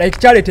kyaleka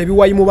kyaleta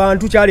ebiwayi mu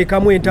bantu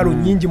kyalekamu entalo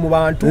nnyingi mu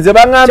bantu nze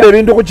baŋŋamba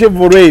ebintu ku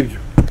kivulu ebyo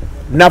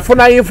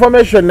nafuna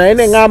information naye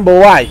ne ŋŋamba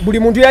owayi buli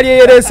muntu yali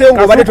yeyereeseyo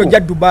ng'obadde tojja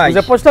Dubai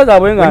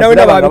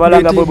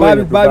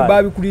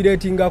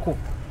babikulireetingako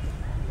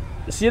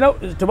sina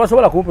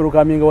tebasobola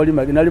kumperukaminga wali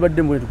nali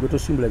badde mu gwe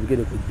tosimbula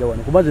bigere kujja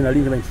wano kuba nze nali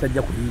njimanyi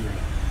kitajja kuyimba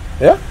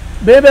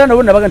beebeera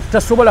nabo nabaga nti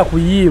tasobola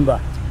kuyimba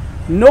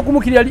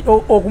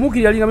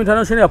n'okumukirira linga mu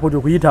international airport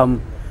okuyitamu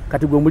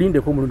kati gwe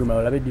mulindeko omulundi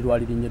mulala labe eddirwa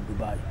lirinnya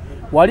Dubai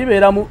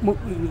walibeera mu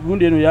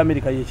gundi eno ya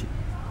America yeki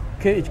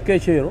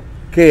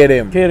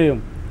KRM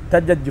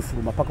tajja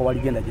gifuluma paka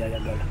waligenda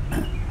gyayagala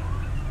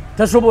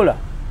tasobola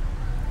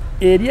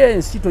eri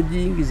ensi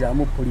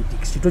togiyingizaamu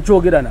politics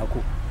tokyogera nako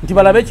nti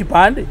balabe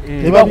ekipande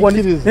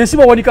ensi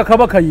bawanika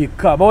kabaka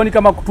yekka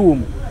bawanika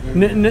Makutuumu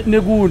ne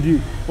gundi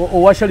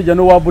owa Sharjah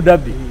n'owa Abu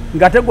Dhabi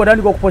ng'ate gwe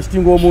otandika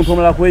okupositinga omuntu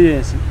omulala kw'eyo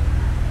ensi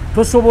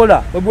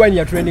tosobola Bobi Wine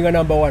ya trending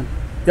number 1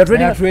 ya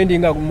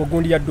trending mu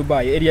gundi ya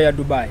Dubai area ya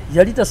Dubai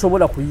yali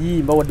tasobola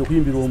kuyimba wadde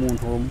kuyimbira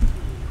omuntu omu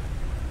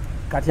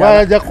kati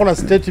aja kola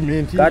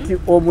statement kati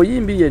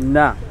omuyimbi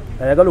yenna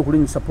ayagala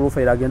okulinyisa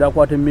profile agenda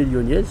akwate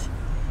millions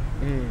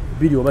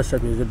bili oba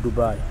shapeze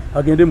Dubai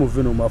agende mu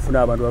Venom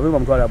afuna abantu bave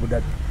bamutwala Abu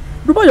Dhabi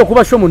Dubai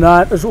okuba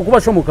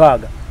show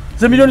mukaaga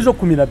ze millions zo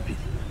 12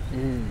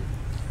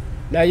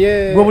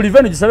 naye gwe buli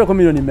venu gisabe ko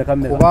millions mmeka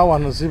kuba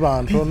wano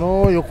zibantu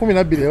no yo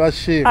 12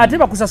 bashe ate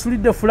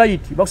bakusasulidde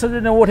flight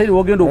bakusasulidde ne hotel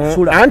wogendo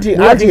okusula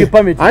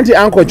anti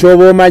anko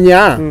chobo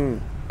omanya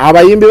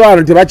abayimbi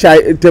bano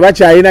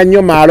tebakyayina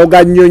nnyo maalo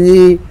ga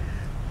nnyonyi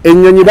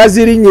ennyonyi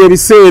bazirinnye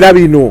ebiseera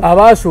bino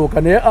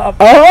abasooka naye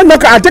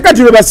ate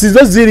kati lwe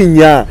basizo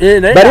zirinya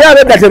bali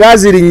abedda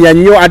tebazirinnya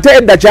nnyo ate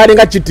edda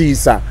kyalinga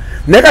kitiisa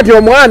naye kati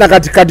omwana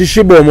kati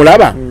Shiba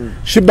omulaba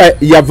Shiba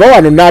yava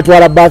wano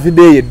n'atwala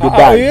birthday ye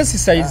Dubai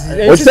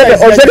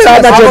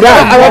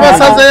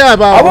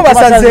abo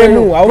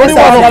basazeemu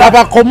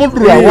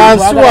abakomudula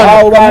wansi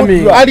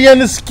wano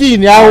alien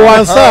skin awo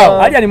wansa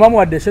alien mwamu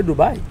wadde she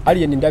Dubai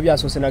alien ndabya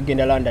asose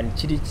nagenda London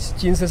kiri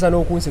kinsesa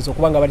n'okunsesa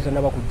okubanga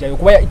balitana bakujjayo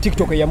kuba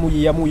TikTok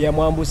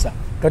yamwambusa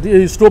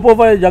kati stop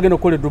over yagenda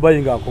okole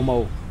Dubai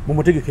ng'akomawo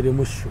mumutegekere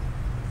musho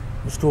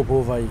stop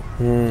over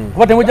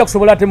kuba temujja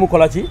kusobola ate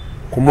mukola ki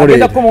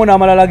agenda kukomawo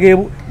amalala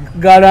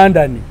ga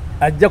London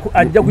ajja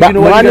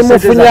kugino wali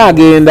mufunye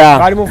agenda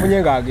bali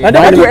mufunye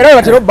ngagenda kati era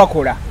batero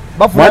bakola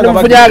bafuna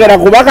mufunye agenda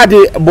kuba kati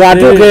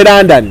bwatuuka e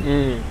London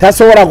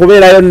tasobola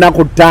kubeerayo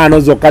nnaku 5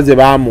 zokka ze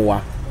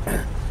baamuwa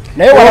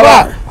naye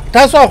waba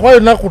tasobola kubayo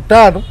nnaku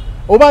 5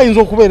 oba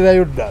ayinza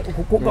okubeererayo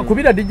ddala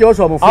kubira DJ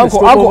Oswa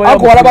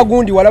anko walaba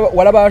gundi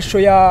walaba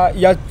show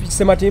ya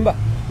Sematimba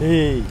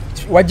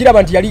wagira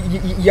bantu yali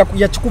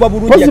yakikuba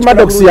bulungi ya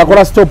Maddox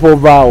yakola stop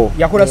over awo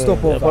yakola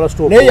stop over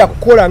naye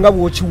yakola nga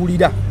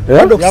bwokiwulira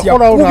Maddox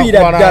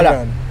yakubira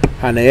ddala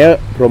naye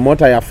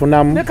promoter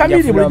yafunamu ne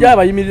Kamiri buli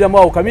jaba yimiriramu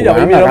awo Kamiri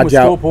abayimirira mu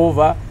stop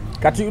over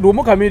kati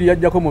lumu Kamiri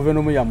yajjako mu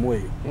Venom ya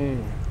mwe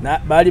na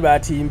bali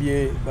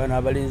batimbye bana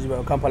abalenzi ba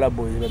Kampala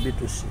boys ba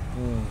B2C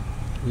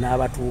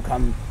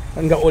n'abatuukamu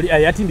nga oli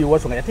ayatimbye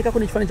wasonga yateekako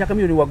n'ekifaananyi kya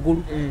Kamiri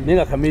waggulu naye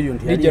nga Kamiri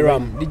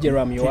DJ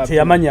Ram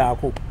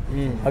teyamanyaako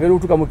agenda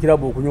okutuuka mu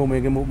kirabu okunywa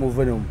omwenge mu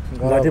Venom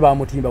ng'ate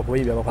baamutimba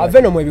kubayimbi abakola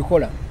Venom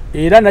ebikola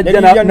era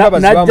najja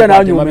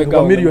n'anywa omwenge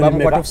gwa miliyoni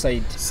mmeka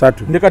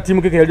ne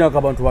katiimu keke yalina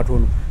abantu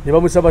batono ne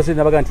bamusaba sente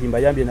nabaga nti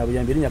mbayambye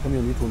nabuyambye erinnya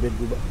Kamiri litumba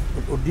Dubai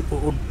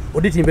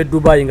oditimba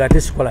Dubai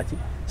ng'ate sikola ki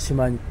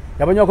simanyi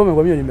yabanywako omwenge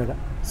gwa miliyoni mmeka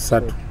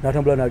 3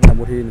 n'atambula n'agenda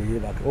mu hoteri ne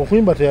yeebaka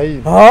okuyimba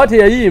teyayimba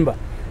teyayimba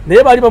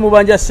naye bali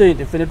bamubanja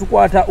sente ffe ne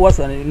tukwata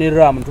Waswa ne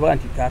Ram tubaga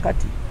nti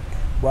kaakati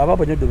bw'aba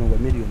banyodde omwenge gwa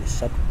miliyoni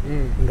 3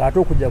 ng'ate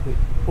okujja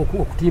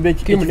okutimba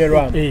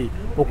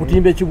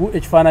okutimba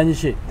ekifaananyi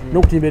kye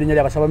n'okutimba erinnya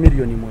ly'abasaba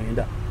miliyoni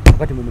 9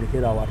 kakati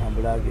mumulekera awo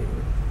atambula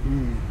agenda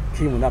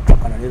kimu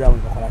nakkakana ne Ram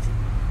bakolaki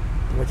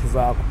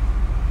bakivaako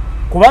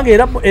kubanga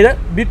era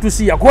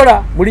B2C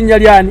yakola mu linnya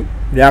lyani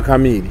lya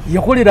Kamiri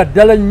yakolera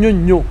ddala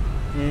nnyo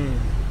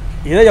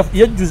era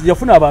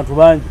yafuna abantu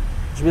bangi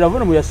kibira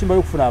vuno mu yasimba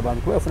yokufuna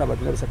abantu kuba yafuna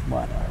abantu 3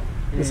 mwana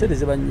esede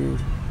ze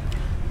banyingi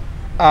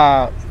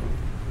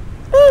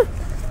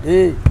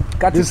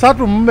kati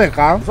 3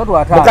 mmeka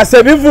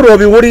bakase bivuro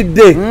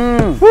biwulidde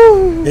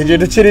ekyo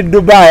tekiri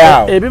Dubai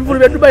awo ebivuro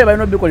bya Dubai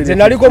balina bikolera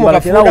naliko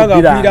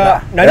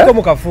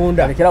mu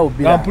kafunda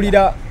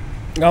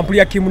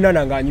ngampulira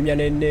kimunana ng'anyumya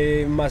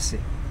ne Mase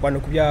wano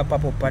kubya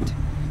Purple Party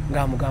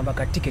ng'amugamba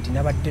ka ticket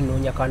nabadde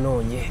noonya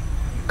kanoonye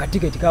ka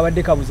ticket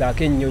kabadde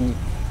kabuzaako ennyonyi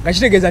nga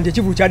kitegeeza nti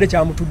ekivu kyadde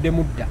kyamutudde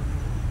mudda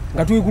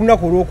nga tuli ku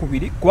lunaku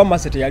olwokubiri kuba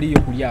Mase teyaliyo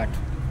ku lyato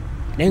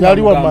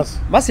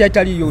Mase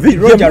yataliyo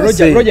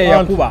Roger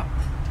yakuba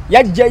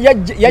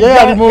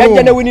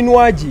yajja ne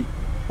Wininwaji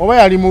oba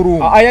yali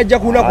mulungu ayajja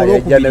ku lunaku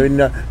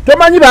olwokubiri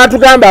tomanyi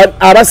baatugamba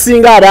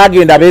abasinga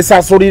abagenda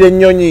beesasulira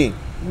ennyonyi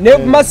ne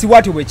Mase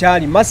bwatyo bwe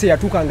kyali Mase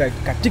yatuuka nga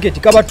ka ticket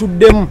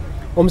kabatuddemu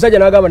omusajja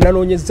n'agamba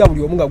nanoonyezza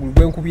buli omu nga guli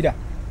gwenkubira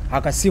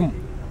akasimu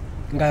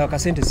nga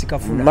akasente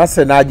sikafuna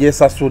Mase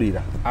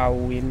n'agyesasulira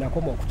awo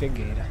nakoma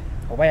okutegeera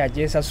oba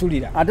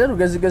yajesasulira ate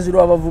lugezigezi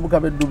lw'abavubuka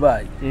b'e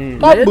Dubai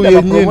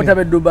bapromota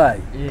b'e Dubai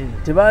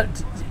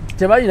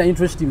tebalina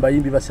interest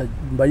mbayimbi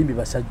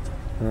basajja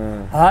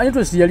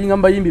interest yalinga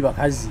mbayimbi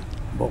bakazi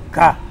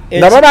bokka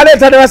nga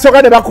babaleeta ne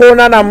basooka ne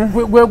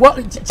bakoonanamu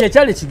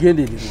kyekyali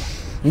ekigendererwa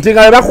nti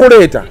nga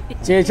bakuleeta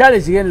kyekyali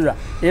ekigendererwa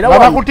era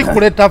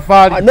babakutikkula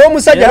ettafaali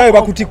n'omusajja nawe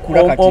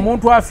bakutikkula kati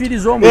omuntu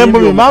afiriza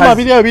embubi maama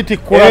biri eyo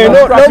bitikkula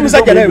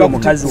n'omusajja nawe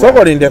bakutikkula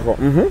sokolindeko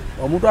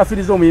omuntu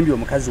afiriza omuyimbi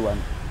omukazi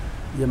wano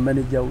ye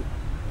manager we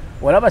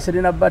walaba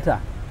Serena Bata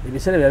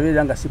ebiseera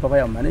byabeera nga si papa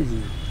ya manager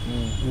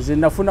nze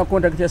nafuna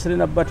contact ya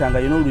Serena Bata nga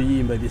yino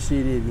oluyimba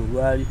ebiseera ebyo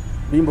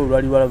luyimba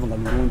olwali lwalavu nga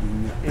lulungi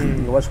nnyo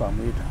nga Waswa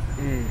amweta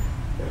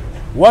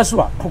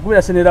Waswa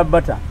okubera Serena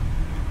Bata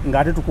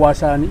ng'ate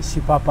tukwasani si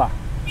papa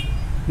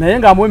naye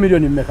ng'amuwe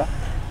miliyoni mmeka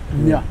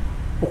 4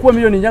 okuwa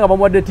miliyoni 4 nga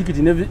bamuwadde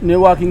tikiti ne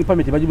working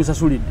permit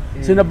bagibusasulidde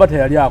Serena Bata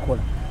yali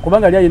akola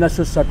kubanga yali ayina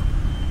show 3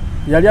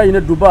 yali ayina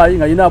Dubai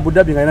nga ayina Abu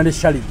Dhabi nga ayina ne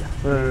Sharjah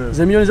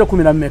ze miliyoni za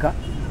 10 na mmeka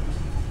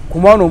ku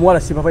mwana omuwala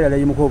si papa yali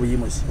ayimuko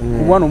obuyimusi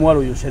ku mwana omuwala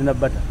oyo Sherina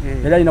Bata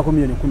yali alina ku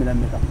milioni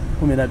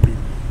 12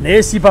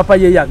 naye si papa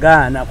ye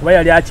yagaana kuba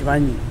yali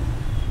akimanyi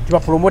tiba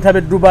promota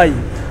be Dubai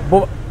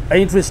bo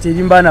interest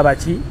eri mbaana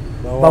baki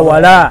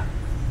bawala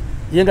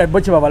yenga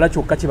bo kibabala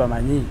kyokka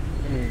kibamanyi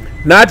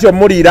nati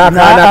omulira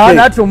akaana ke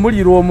nati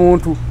omulira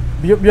omuntu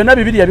byonna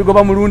bibiri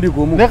yabigoba mulundi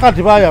gumu ne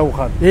kati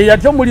bayawukana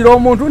yati omulira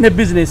omuntu ne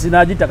business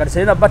n'agita kati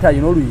Sherina Bata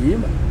ayina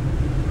oluyimba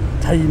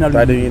tayina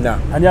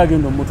ani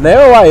agenda omuntu naye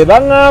wae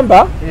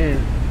bangamba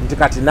nti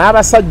kati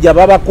n'abasajja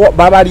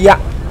babalya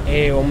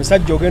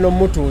omusajja ogenda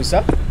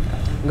omutuusa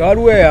nga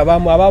waliwo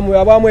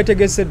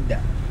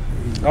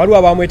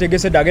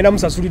abamwetegesedda agenda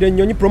musasulira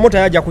ennyonyi promota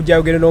yajja kujja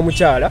yogere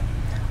n'omukyala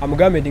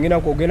amugambe nti ngenda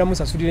kwogenda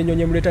musasulira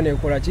ennyonyi emuleeta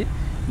nekola ki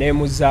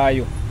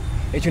nemuzaayo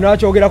ekyo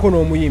nakyogerako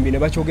n'omuyimbi ne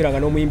bakyogeranga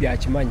n'omuyimbi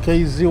akimanyi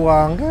keizi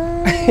wange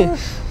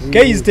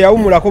keizi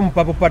teyawumulako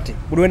mupapo pate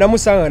buli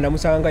wenamusanga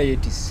namusanga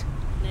yeetise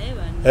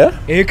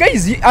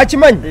keizi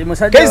akimanyi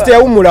keizi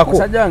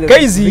teyawumulako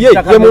keizi ye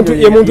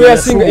muntu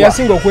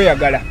yasinga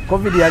okweyagala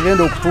covid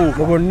yagenda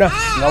okutuuka bonna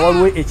nga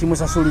waliwo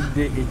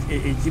ekimusasulidde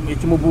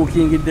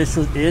ekimubuukingidde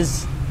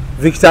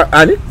Victor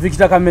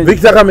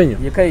Kamenyo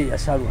yekai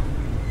yasalwa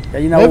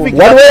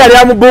waliwo yali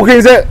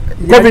amubuukinze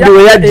covid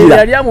we yajjira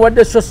yali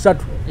amuwadde so 3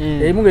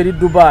 emu ngeri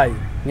Dubai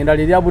ngenda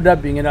liri Abu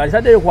Dhabi ngenda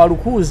alitaddeyo kwa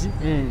lukuzi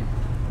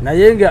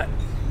naye nga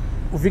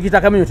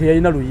Victor Kamenyo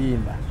teyalina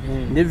luyimba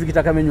ne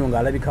Victor Kamenyo nga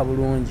alabika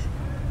bulungi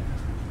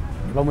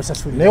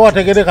naye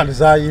wategereka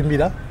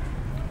nizayimbira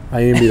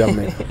ayimbira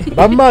mme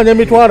bamanya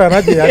emitwalo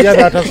naje yali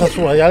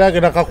atasasula yali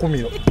agenda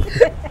kakumiro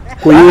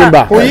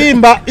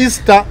kuyimba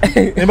Easter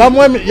ne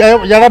bamwe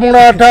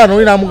yalamula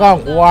 5 ina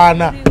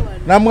mugankuwana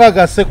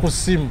namugagase ku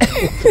simu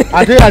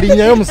ate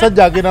alinyayo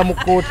omusajja agenda mu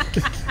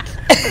kooti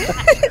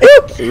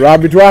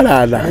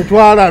mitwala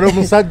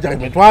omusajja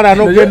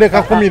mitwala ogende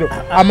kakumiro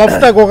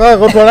amafuta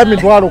gokagotwala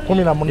mitwalo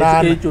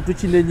 18 ekyo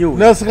tukine nnyo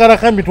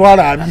nasigarako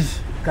mitwalo 2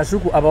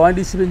 Kasuku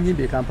abawandiisi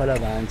b'ennyimba Kampala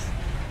bangi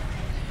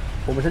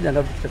omusajja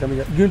nga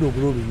takamenya genda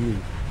ogula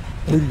oluyimba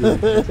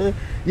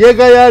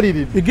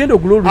yegayalirira genda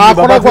ogula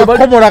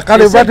oluyimba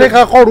kale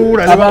bateekako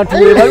luula abantu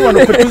bali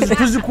wano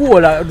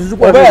tuzikuwola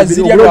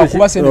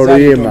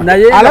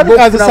naye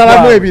alabika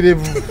zisalamu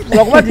ebirevu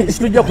lwakuba nti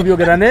situjja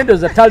kubyogera naye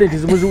ndoza talenti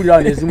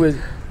zimuziwulirawo nezimu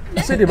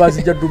sente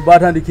bazijja Dubai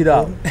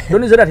atandikirawo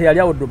Donizera teyali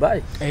awo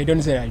Dubai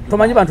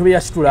tomanyi bantu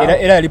beyasitula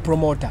era yali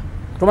promoter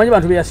tomanyi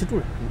bantu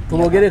beyasitula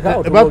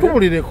tubogereko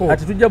batubulireko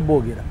ati tujja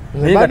bogera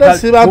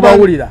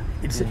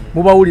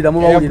mubawulira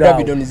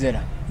Donizera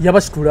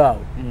yabasitulaawo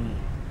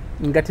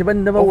nga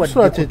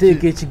tebannabawadde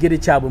kuteeka ekigere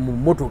kyabwe mu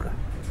mmotoka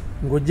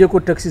ng'oggyeko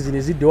takisi zino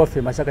ezidde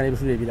waffe Masaka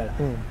n'ebisula ebirala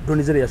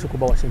Donizera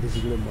yasokubawa sente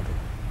zigula emmotoka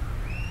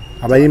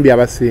abayimbi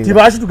abasinga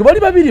tibasituke bali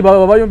babiri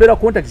bayombera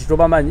contact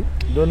tobamanyi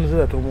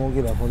Donizera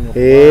tomwogerako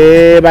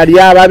nnyo bali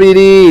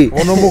ababiri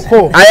ono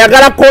muko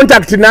ayagala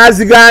contact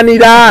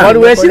n'azigaanira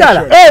waliwo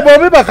ekirala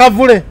bombi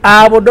bakavule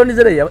abo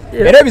Donizera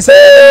era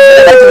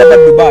ebiseera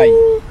Dubai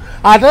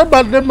ate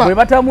badema bwe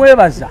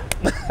batamwebaza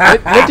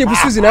neti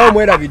busuzi nayo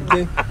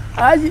mwerabidde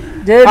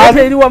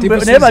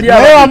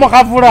naye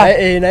wamukavula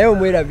naye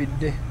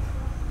omwerabidde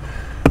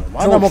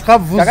mwana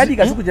mukavuzi kakati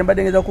Kasuku gye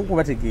mbadde ngeza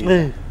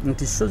kubategeeza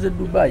nti so ze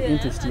Dubai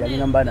interest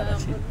yalina mbaana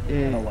baki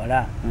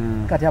wala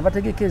kati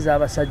abategekeza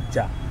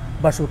abasajja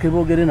basooke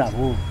boogere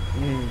nabo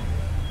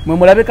mwe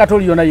mulabe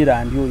Katoli yona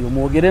Irandi oyo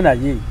mwogere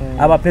naye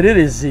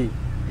abaperereze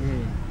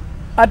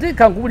ate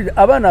kankubulira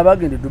abaana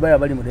abagenda Dubai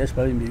abali mu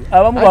diaspora imbi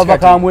abamu bava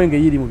Kamwenge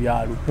yiri mu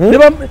byalo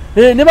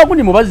ne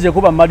bakundi mubazze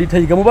ko bamali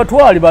tayiga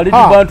mubatwali bali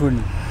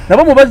Bantoni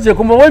nabo mubazze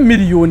ko mu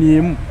miliyoni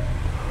emu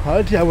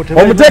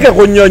omuteke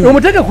ku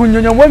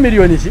nnyonyo mu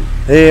miliyoni ki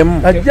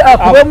ajja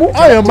akubemu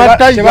ayo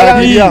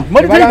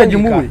matayiga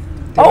jimuwe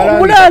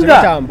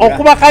omulanga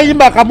okuba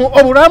kayimba kamu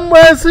obulamu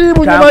bw'ensi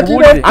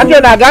bunyimakire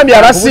agenda agambye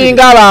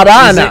abasinga abo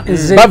abaana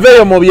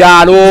baveeyo mu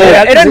byalo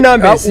era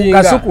ennamba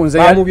esinga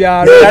mu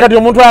byalo kati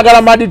omuntu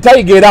ayagala Madi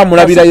Tiger era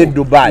amulabirayo e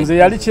Dubai nze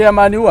yali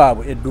chairman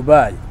waabwe e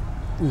Dubai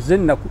nze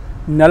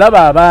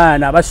nalaba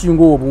abaana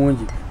abasinga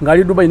obungi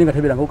ng'ali Dubai ninga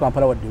tebeerangako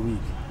Kampala wadde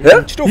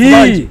wiiki kituufu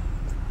bangi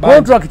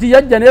contract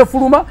yajja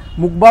n'efuluma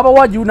mu baba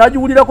waji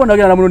n'agiwulirako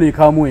nagenda namuno ne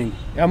Kamwenge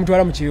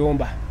yamutwala mu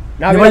kiyumba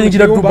ne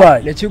bayingira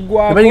Dubai ne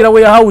bayingira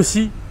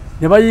warehouse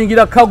ne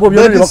bayingira cargo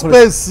byonna ne bakola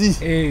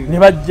ne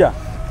bajja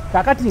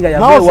kakati nga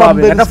yabe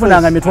wabe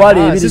katafunanga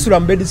mitwale ebiri sisula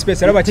mu bed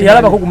space alaba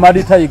yalaba ko ku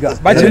Madi Tiger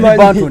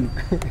Bantoni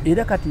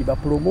era kati ba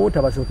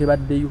promoter basooke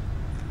baddeyo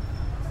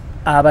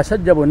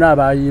abasajja bonna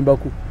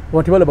abayimbako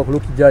wanti balaba ku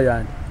Lucky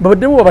Giant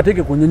babaddemu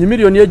babateke ku nnyonyi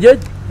miliyoni ejeje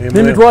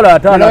n'emitwalo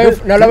 5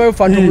 nalabayo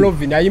Phantom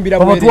Lovin ayimbira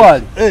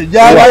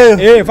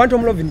bwere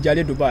Phantom Lovin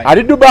jali Dubai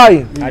ali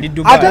Dubai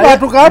ate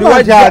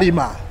batukaba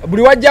jalima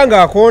buli wajja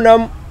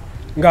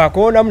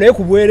ng'akoonamu naye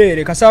ku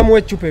bwereere kasaamu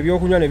w'eccupa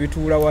ebyokunywa ne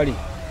bituula wali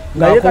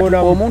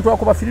ng'akoonamu omuntu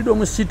akuba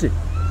Freedom City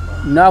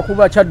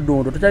n'akuba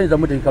Kyaddondo tokyayinza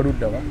muteeka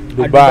ludda wa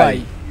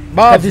Dubai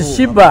kati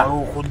Shiba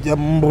okujja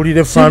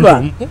mbulire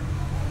Phantom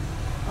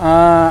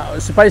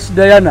Spice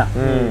Diana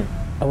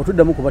abo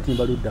tuddamu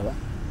kubatimba ludda wa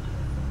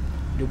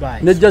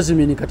ne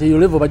Jasmine kati yo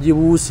level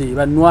bajibuuse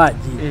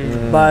banwaji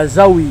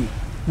bazawi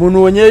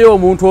munoonyeyo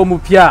omuntu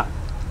omupya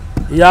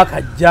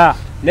yakajja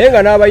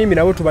nenga n'abayimbi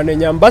nabo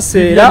tubanenya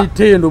mbaseera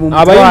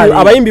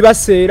abayimbi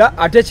baseera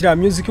ate ekira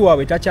music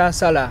waabwe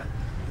takyasala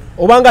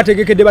obanga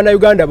ategekedde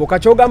bannayuganda bo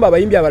kakyogamba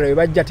abayimbi abalabe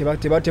bajja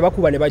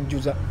tebakuba ne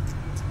bajjuza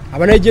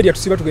abanigeria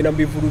tusiba tugenda mu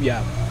bivulu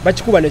byabwe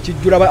bakikuba ne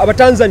kijjula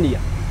abatanzania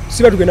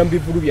tusiba tugenda mu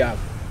bivulu byabwe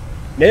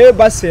naye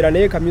baseera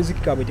naye ka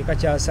music kabwe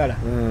tekakyasala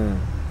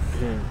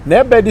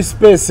ne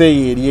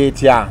bedspace eri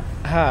etya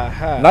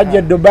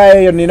najja Dubai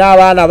eyo nina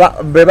abaana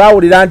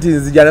bebawulira nti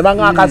nzija ne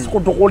banga akasuku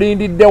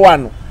tukulindidde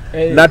wano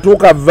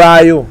natuuka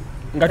vaayo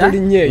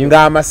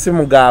nga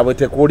amasimu gaabwe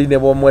tekuli ne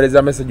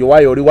bomuweereza message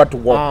waayo oli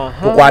watugo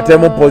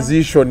tukwatemu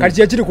position kati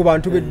kyekiri ku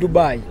bantu b'e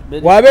Dubai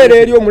wabeera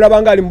eri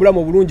omulaba nga ali mu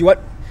bulamu bulungi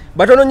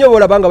batono nnyo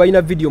boolaba nga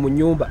balina video mu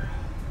nnyumba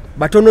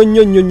batono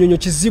nnyo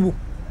kizibu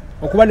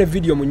okuba ne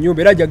video mu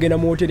nnyumba era jagenda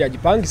mu hoteli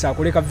agipangisa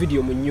akoleka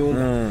video mu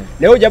nnyumba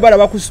naye ojja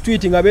balaba ku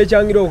street nga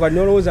beekyangira okati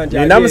nolowooza nti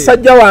nina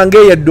musajja wange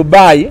ye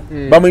Dubai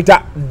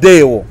bamuyita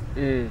Deo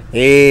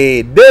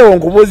Deo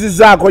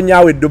nkubuuzizaako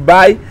nyaawe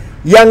Dubai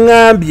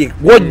yaŋŋambye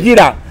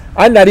wojjira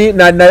anali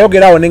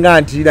nayogerawo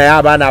nenga nti naye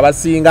abaana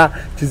abasinga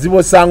kizibu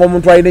osanga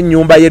omuntu alina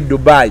ennyumba ye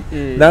Dubai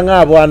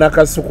naŋŋaabwana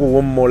kasuku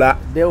wommola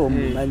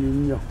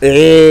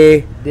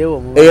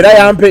era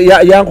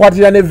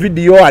yankwatira ne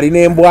vidiyo alina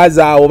embwa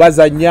zaawo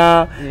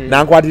bazanya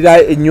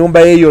nankwatira ennyumba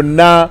ye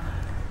yonna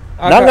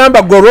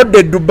naŋŋamba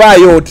golodde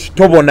Dubai oti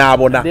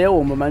tobonaabona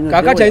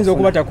kakati ayinza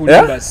okuba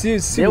takulimba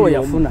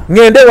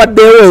ŋŋende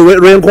waddeewo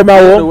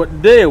lwenkomawo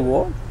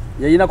Deewo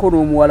yayinako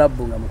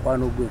n'omuwalabbu nga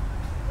mukwano gwe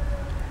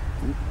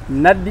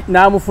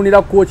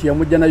namufunira kochi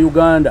yamujja na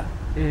Uganda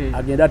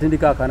agenda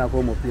atindika akaana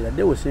k'omupiira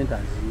Deewo sente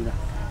azirina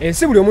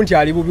si buli omuntu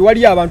ali bubi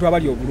wali abantu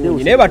abali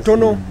obulungi naye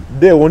batono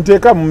Deewo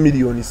nteeka mu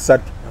milioni 3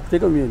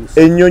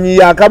 ennyonyi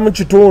yaka mu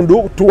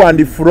kitundu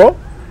tuwandifuro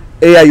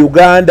eya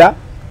Uganda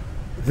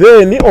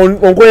then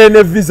onkoye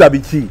ne visa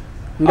biki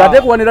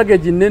ngate kuwanira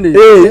geji nnene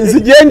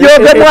nzije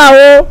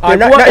njogemwawo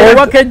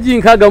ewakeji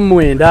nkaga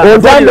mwenda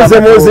ontambuze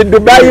mu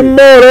Dubai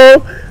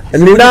Moro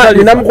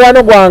nina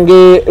mukwano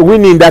gwange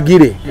Winnie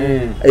Ndagire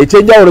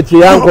ekyenjawulo kye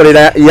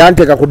yankolera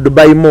yanteeka ku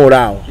Dubai Mall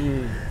awo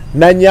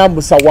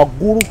nanyambusa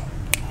waggulu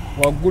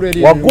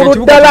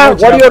ddala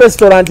waliyo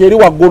restaurant eri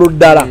waggulu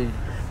ddala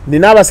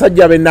nina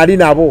abasajja be nali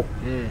nabo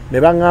ne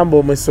baŋŋamba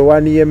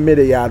omusowaani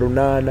y'emmere ya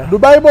lunaana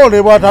Dubai Mall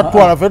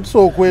ebwatatwala fe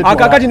tusookwetu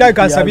akakati naye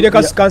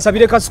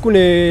kansabire kasuku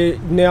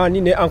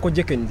ne Uncle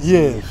Jenkins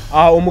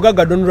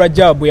omugagga Don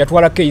Rajab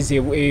yatwala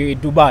case e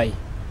Dubai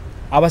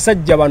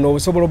abasajja bano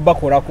obusobola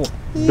bakolako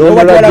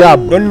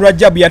Don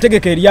Rajab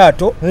yategeka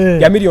eryato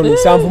ya milioni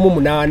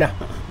 7.8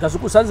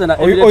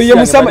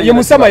 ye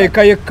musama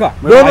yekka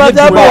Don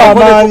Rajab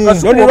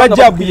amaanyi Don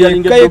Rajab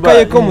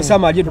yekka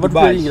omusama ali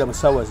Dubai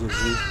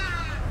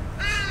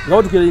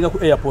ngawo tukiringa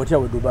ku airport ya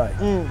Dubai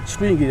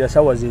kituyingirira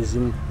sawa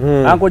zezimu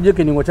Uncle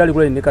Jenkins ngokyali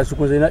kula ne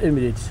kasuku zina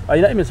Emirates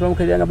ayina Emirates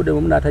bamukelanga bude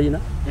mu natayina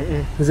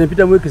nze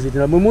mpita mu exit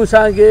na mu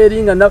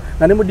sangeri nga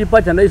ne mu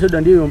departure na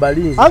isoda ndiyo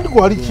mbalinzi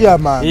andiko ali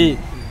kiamani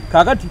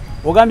kakati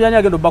ogambye ani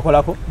agenda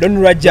bakolako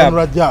Don Rajab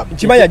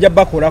kimanya ajja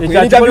bakolako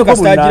interview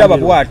kastajira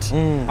babwati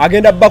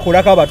agenda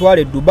bakolako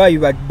abatwale Dubai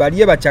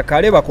baliye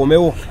bachakale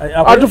bakomewo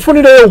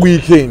atufunireyo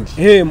weekend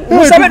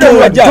musabe Don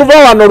Rajab tuva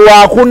wano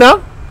lwakuna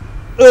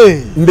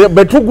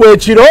betugwa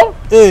ekiro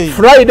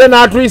Friday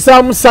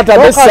n'atuyisa mu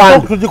Saturday Sunday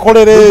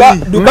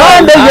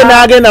Monday ye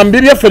n'agenda mu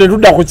bibye ffe ne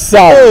tudda ku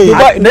kisaawe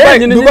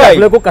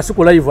Dubai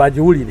kasuku live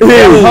agiwulire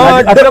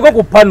aterako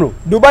ku pano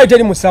Dubai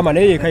teri musama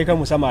naye yekayika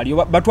musama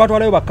aliyo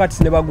batwatwalayo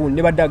bakati ne bagundi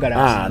ne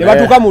badagala ne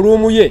batuuka mu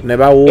ruumu ye ne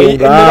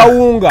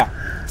bawunga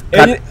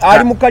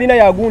ali mu kalina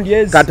yagundi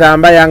ezi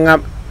katamba yanga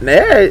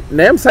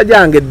naye musajja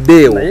wange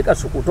Deewo naye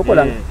kasuku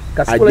tokola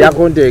kasuku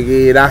ajjako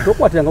ntegeera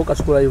tokwatanga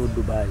kasuku live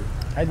Dubai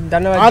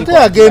ate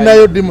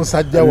agendayo di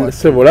musajja wa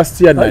sebo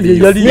last year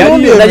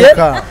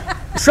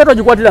shoto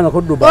jikwatiranga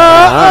ko Dubai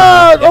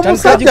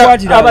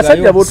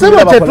abasajja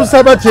botumira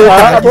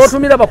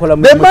bakola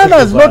the man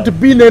has not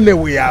been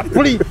anywhere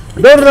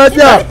Don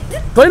Rajab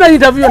toina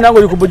interview nango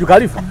yukubuju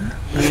Khalifa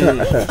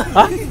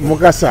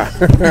mukasa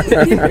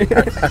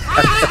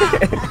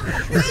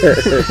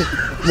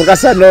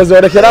mukasa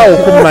nozorekerawo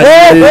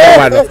kumanyira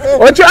wano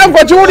ocho ango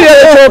chiwulire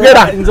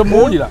kyogera nze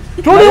muwulira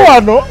tuli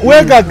wano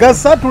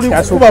wegagasa tuli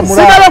kuba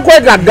mulala sigala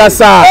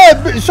kwegagasa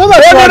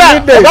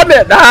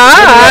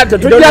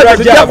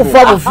tujja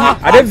kufa bufi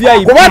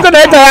kubanga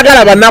naye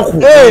tayagala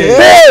banaku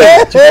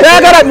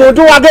tayagala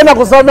muntu wagenda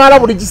kusomala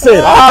buli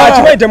kiseera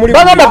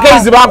bagamba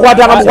keizi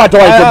bakwatanga mukwata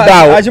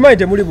waiteddawo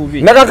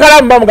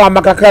nakakalamu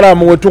bamugamba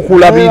kakalamu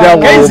wetukulabira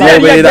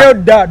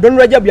Don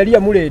Rajab yali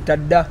yamuleeta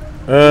dda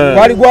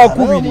kwali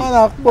gwakubiri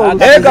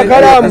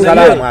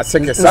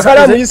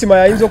kakalamu yisima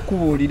yayinza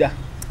okukubuulira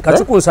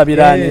kasuku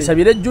nsabirani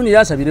sabire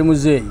junior sabire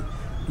muzeeyi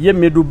ye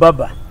Midu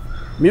Baba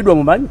Midu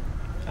amumanyi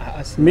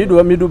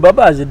Midu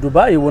Baba aze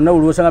Dubai wonna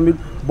uliosanga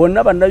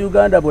bonna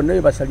bannayuganda bonna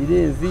bwe basalira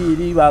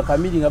enviiri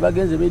bakamiri nga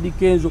bagenze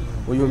beedikenzo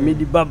oyo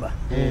midi baba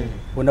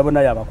bonna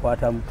bonna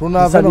yabakwatamu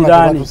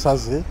tunasaliraani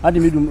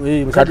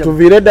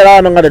katuviire ddala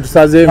wano nga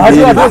tetusaze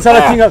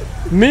enviiri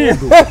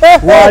midu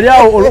wali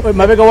awo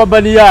mabega wa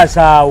baniyasi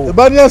awo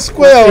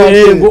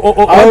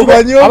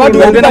abantu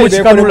bagenda mu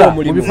kikanula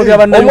mu bifo bya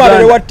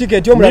bannayuganda wa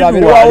tiketi omulala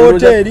abeera wa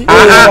hoteri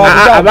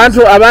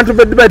abantu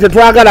beddubai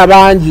tetwagala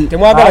bangi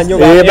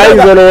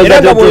bayinza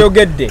olowooza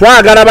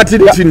twagala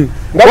batiritini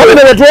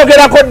wabino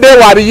betwogerako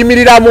ddeewo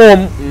abiyimiriramu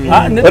omu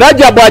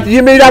Rajabu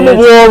ayimiriramu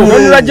bwomu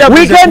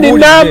weekend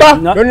namba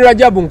noni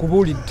Rajabu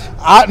nkubuulidde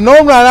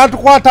n'omulala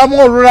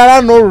tukwatamu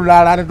olulala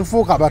n'olulala ne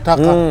tufuuka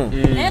bataka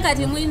naye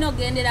kati mulina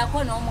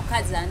ogenderako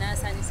n'omukazi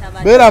anaasanyisa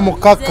bantu beera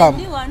mukakkamu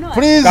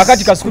please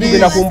kakati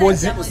kasukugenda ku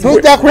Emboozi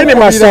tujja kwini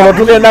masolo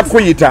tugenda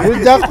kuyita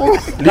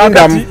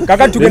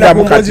kakati tugenda ku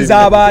Emboozi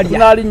z'abalya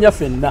tunalinnya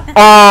ffenna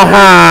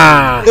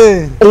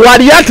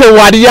walya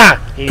tewalya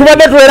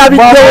tubadde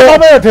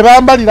twerabiddewo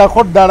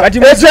tebambalirako ddala kati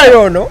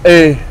musaayo ono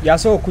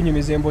yasooka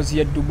okunyumiza Emboozi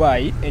ya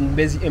Dubai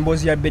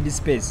Emboozi ya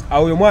bedspace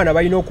awo oyo mwana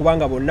balina okuba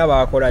nga bonna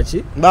bakola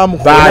ki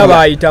bonna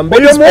bayita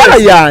oyo muwala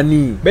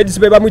yaani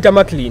bedspace bamuyita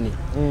Maclean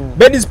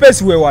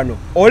bedspace we wano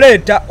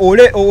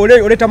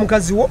oleta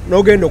mukazi wo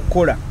n'ogenda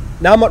okukola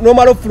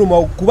n'omala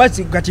ofuluma kuba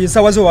kati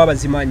ensawa zo baba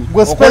bazimanyi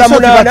okola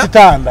munaana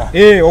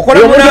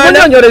okola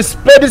munaana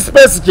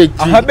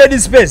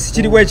bedspace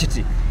kiri bwe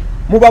kiti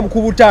muba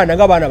ku butaana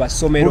ng'abaana ba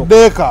ssomero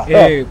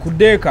ku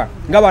ddeeka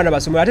ng'abaana ba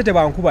ssomero ate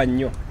tebankuba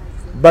nnyo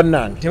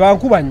bannange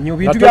tebankuba nnyo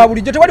bintu bya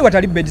bulijjo tewali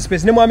watali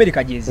bedspace ne mu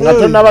America gyezi nga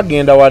tonna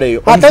bagenda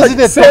waleeyo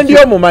sendi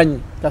omumanyi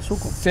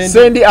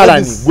sendi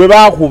alani gwe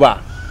baakuba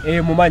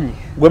mumanyi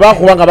gwe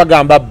baakuba nga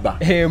bagamba bba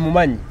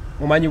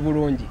mumanyi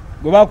bulungi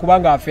gwe baakuba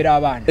nga afera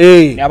abaana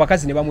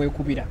abakazi ne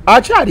bamwekubira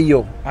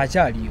akyaliyo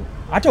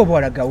ate oba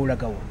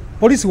walagawulagawo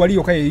polisi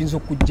waliyo kaye eyinza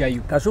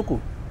okujjayo kasuku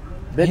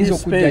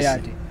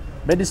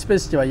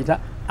bedspace kyebayita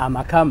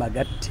amaka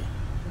amagatte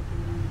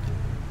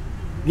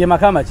ge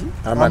makama ki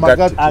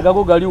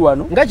agago gali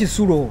wano nga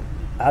kisulo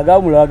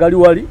agamula gali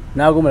wali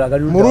n'agomula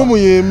gali murumu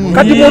yemu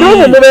kati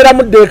murumu mubeera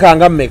mu ddeeka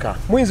nga mmeka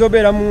muyinza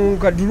obeera mu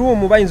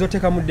kadurumu bayinza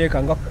oteeka mu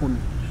ddeeka nga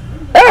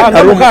 10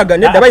 nga mukaaga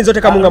nedda bayinza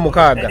oteekamu nga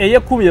mukaaga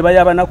ey'ekkumi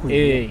eba banaku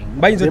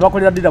bayinza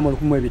bakolera ddira mu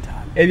 1500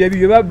 ebyo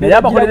ebyo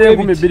bakolera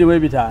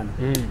 2250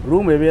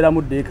 rumu ebeera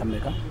mu ddeeka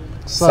mmeka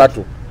 3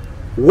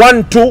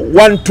 1 2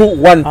 1 2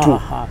 1 2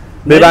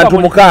 be bantu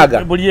mukaaga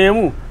buli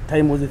emu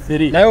times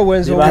 3 naye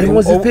obwenzi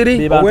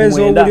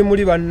obuli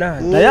muri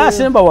bannange naye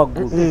asemba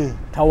waggulu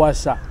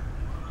tawasa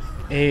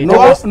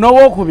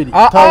n'owokubiri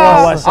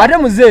ate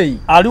muzeeyi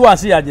ali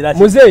wansi yagira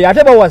muzeeyi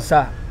ate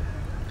bawasa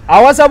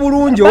awasa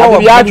bulungi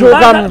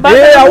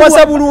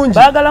awasa bulungi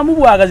baagalamu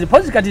bwagazi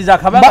pozi kati za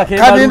kabanga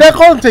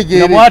kanindeko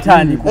ntegeere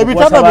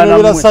ebitanda bino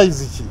bira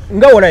size ki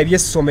nga wona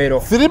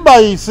ebyessomero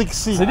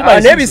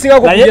 3x6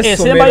 n'ebisingako ku byessomero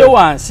esembayo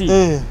wansi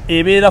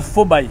ebeera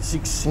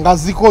 4x6 nga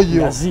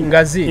zikoyo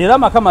ngazi era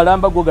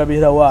makamalamba go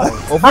gabeera waawe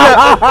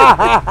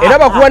era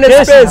bakuwa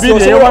ne space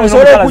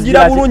osobola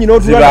okugira bulungi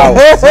n'otulaawo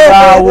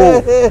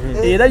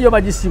era yo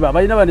bagisiba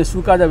balina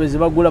banesuukaza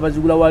bezibagula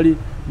bazigula wali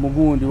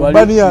mugundi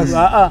wali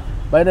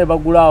balina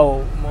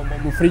bagulaawo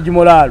mu fridge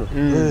molalo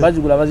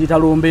bazigula bazita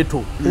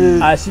lombeto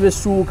asibe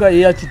essuuka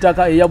eya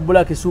kitaka eya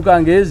black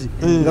essuuka ngezi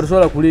nga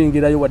tosobola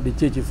kulengerayo wadde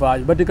ki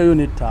ekifaayo batekayo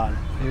n'ettaala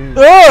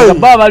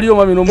baba aliyo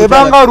mami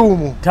ebanga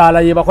ruumu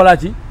ttaala yebakola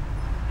ki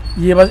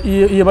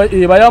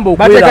yebayamba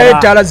okwera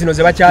ettaala zino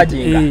ze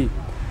bakyajinga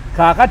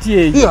kaakati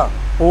eyo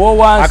owo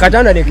wansi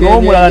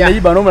n'omulala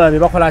neyiba n'omulala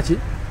bebakola ki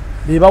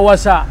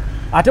bebawasa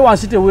ate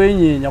wansi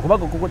tewenyeenya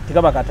kubaga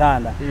tekaba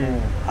katanda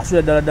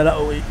asuya ddala ddala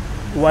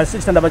wansi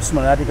ekitanda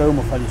bakisumala nateekayo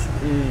omufaliso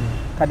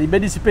kati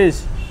bedspace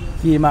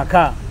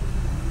kimaka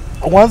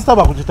wansi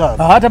taba ku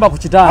kitanda ataba ku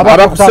kitanda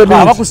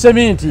aba ku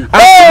seminti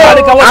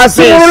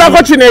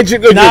asimululako kino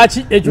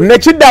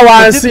nekidda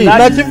wansi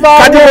kati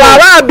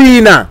bw'aba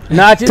abiina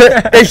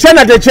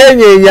ekitanda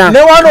tekyenyeenya ne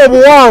wano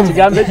obuwanvu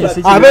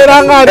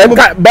abeera nga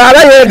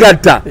bw'aba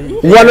yeegatta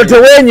wano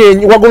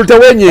waggulu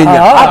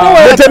tewenyeenya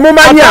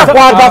temumanya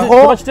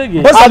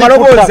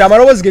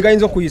amaloboozi ge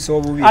gayinza okuyisa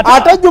obubi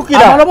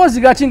atajjukira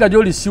amaloboozi gaki nga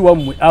gyolisi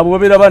wammwe abo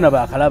babeera baana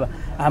bakalaba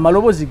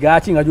amaloboozi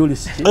gaki nga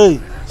gyolisi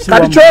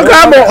kati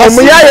kyogamba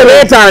omuyaye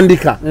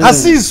beetandika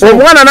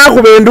omwana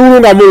n'akuba enduulu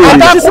nga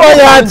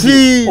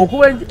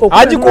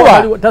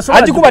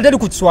agikuba teri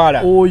ku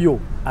kiswala oyo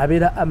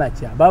abeera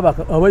amatya aba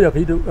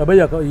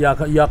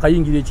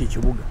yakayingira ekyo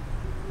ekibuga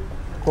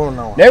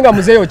naye nga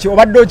muzeeyo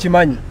obadde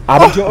okimanyi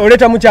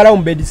oleeta mukyalawo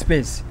mu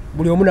bedspace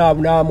buli omu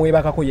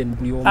n'amwebakako ye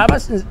buli omu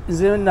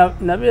nze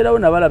nabeerawo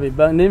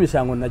nabalaba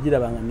n'emisango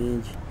nagirabanga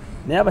mingi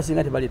naye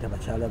abasinga tebaleeta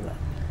bakyala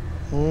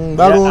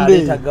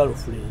baleta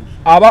girlfriend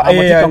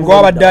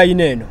ng'abadde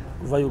ayina eno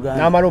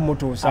n'amala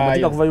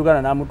omutuusaayo kuva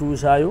Uganda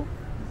n'amutuusaayo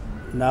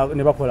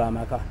ne bakola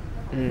amaka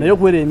naye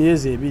okuwera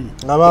emyezi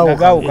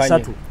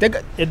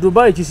 2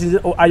 Dubai kisinze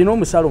alina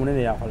omusaala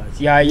omunene yakola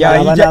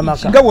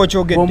nga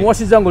bw'okyogedde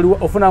omuwasiza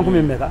ng'ofuna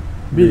 10,000 mmeka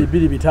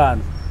 2,500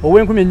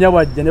 owenkumi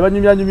nyabajja ne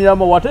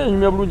banyumyanyumyamu wate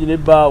nyumya bulungi ne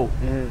baawo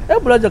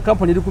ebulaja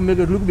company eri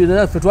kumege tuli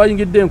kubiza ffe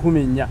twayingidde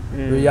 14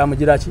 ya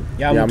mugiraki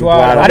ya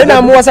mutwala ate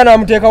namuwasa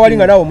namuteeka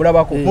walinga nawo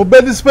mulabako mu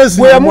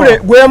bedspace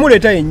gwe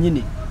yamuleta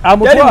yennyini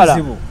amutwala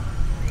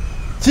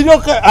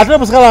kino ate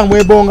musikala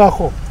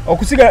mwebongako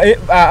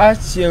okusigala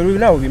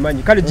nawo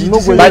bimanyi kale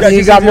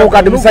bajigamu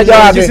kati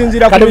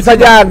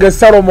musajja wange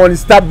Solomon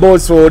Star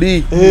Boss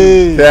oli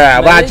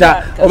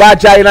oba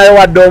ayinayo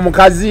wadde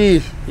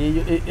omukazi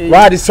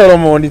wali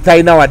Solomon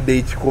talina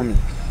wadde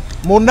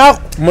 10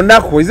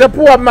 munaku is a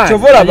poor man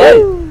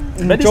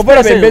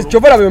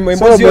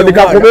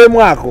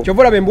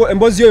kyovola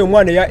emboozi oyo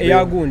omwana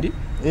eyagundi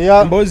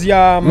emboozi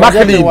ya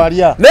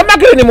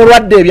Maclean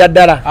mulwadde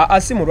ebyaddala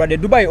asi mulwadde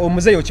Dubai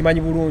omuzeeyi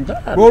okimanyi bulungi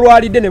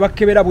lwolwalidde ne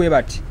bakebera bwe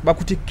bati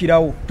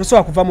bakutikkirawo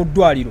tosobola kuva mu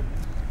ddwaliro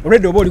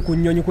olwedde oba oli ku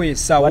nnyonyi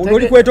kweyessaawo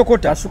oli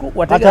kwetokota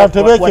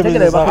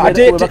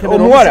ate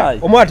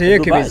omuwala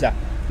teyeekebeza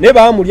naye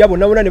baamulya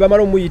bonna bonna ne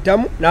bamala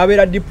omuyitamu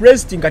n'abeera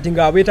depressed kati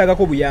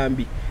ng'abeetagako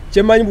buyambi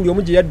kyemmanyi buli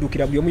omu gye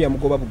yaddukira buli omu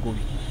yamugoba bugobi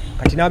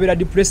kati n'abeera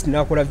depressed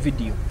n'akola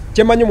vidiyo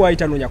kyemmanyi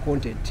mwayita noonya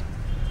content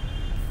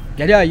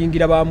yali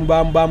ayingira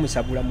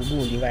bamusabula mu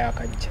gundi nga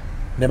yakajja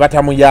ne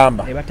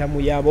batamuyamba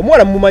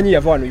omuwala mumumanyi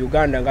yava wano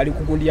Uganda ng'ali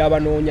ku gundi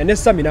y'abanoonya ne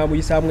Sami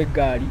n'amuyisaamu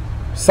eggaali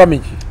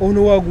Samiki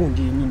ono wa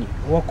gundi yennyini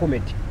owa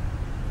comedy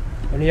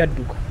ono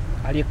yadduka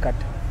ali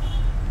ekkata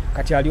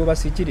kati ali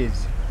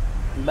obasiikirizi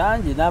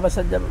bangi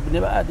n'abasajja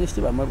ne ba artist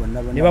bamwe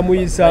bonna ne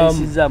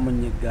bamuyisaamu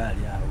nnyo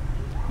eggaali awo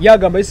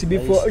yagamba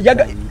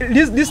SB4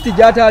 list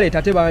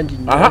gyataleeta tebangi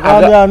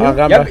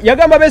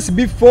yagamba ba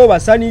SB4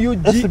 basani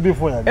UG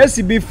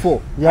SB4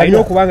 alina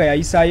okubanga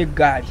yayisaayo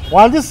eggaali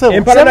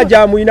empalana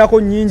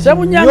gyamuyinako nnyingi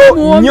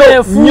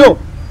nnyo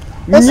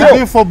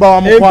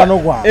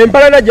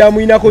empalana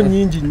gyamuyinako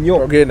nnyingi nnyo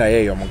ogenda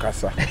yeeyo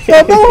mukasa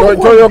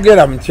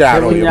toyogera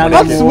mukyalo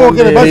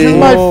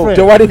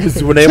tewali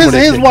buzibu naye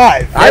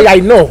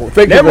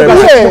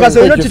mukasa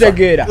olina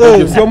kitegeera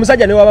nti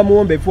omusajja ne waba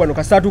muwombeefu wano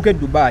kasita atuuka e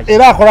Dubai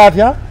era akola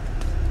atya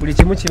buli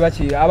kimu kiba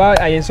ki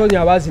ensonyi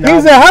abazina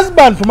he's a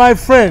husband to my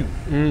friend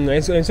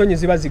ensonyi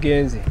ziba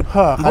zigenze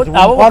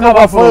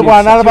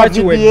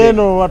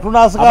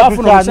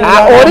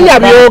oli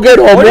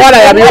yabyogera omuwala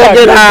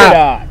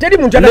yabyogera teri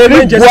muntu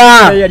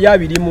yali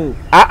abirimu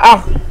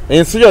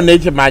ensi yonna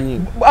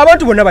ekimanyi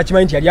abantu bonna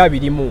bakimanyi nti yali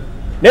abirimu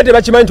naye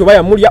tebakimanyi nti oba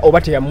yamulya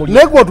oba teyamulya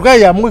naye gwe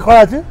otugaye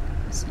yamwikola ki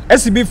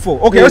SB4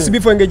 okay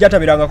SB4 engeri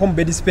gyatabirangako mu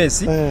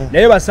bedspace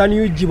naye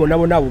basani UG bonna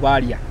bonna abo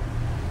baalya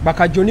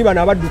bakajoni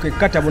bana abadduka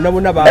ekkata bonna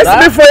bonna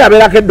SB4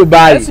 yabeerako e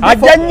Dubai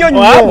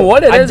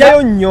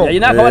ajjayo nnyo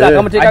yalina akawala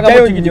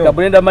akamuteekako tikiti ka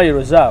Brenda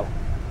Mairo zaawo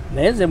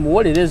naye nze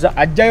muwolereza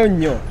ajjayo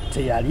nnyo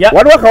teyalya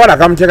waliwo akawala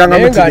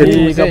kamuteekangamu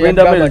tikiti ka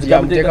Brenda Mairo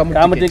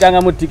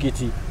kamuteekangamu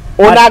tikiti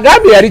ono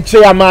agambye yali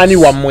chairman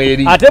wammwe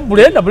eri ate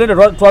Brenda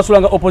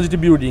twasulanga opposite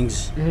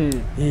buildings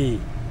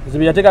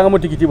zibi yatekangamu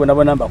tikiti bonna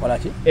bonna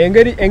mbakolaki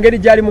engeri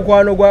gyali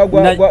mukwano gwa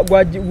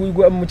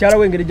mukyala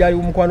we engeri gyali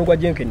mukwano gwa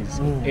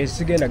Jenkins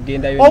esigenda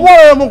gendayo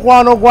obwoyo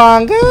mukwano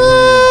gwange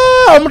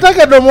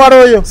omutegedde omuwala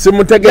oyo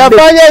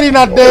yavaayo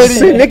erina ddeeri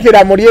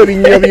sinikira muli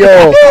ebinnyo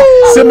byo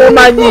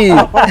simumanyi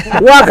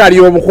wakali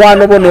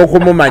obukwano bo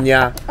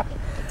n'okumumanya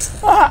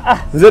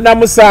nze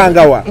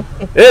namusanga wa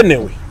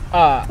anyway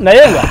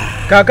naye nga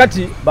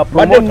kakati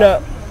bapromota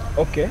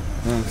okay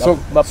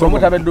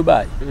bapromota be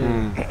Dubai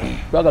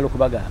twagala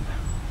okubagamba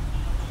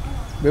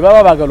bwe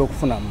baba baagala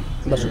okufunamu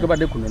basooke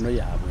badde ku nnono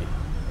yaabwe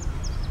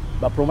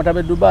bapromota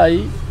be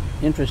Dubai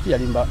interest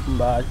yali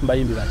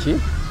mbayimbi baki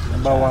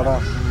bawala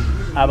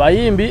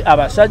abayimbi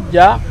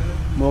abasajja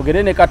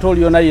mwogere ne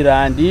Katolio na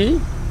Irandi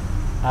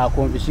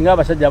akonvisinga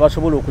abasajja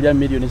abasobola okulya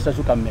miliyoni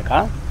zitasuka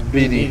mmeka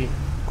 2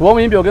 kuba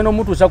omuyimbi ogenda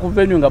omutuusa ku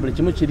venue nga buli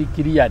kimu kiri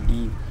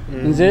kiriyadi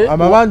nze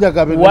amabanja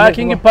gabe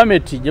working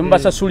permit gye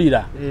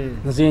mubasasulira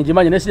nze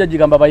ngimanyi nesijja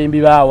gigamba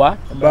abayimbi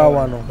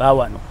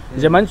bawano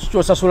nze manyi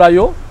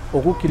kikyosasulayo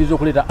okukkiriza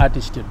okuleeta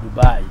artist e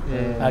Dubai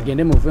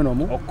agende mu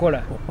venomu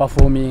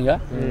okuperforminga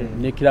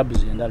ne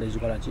clubs endala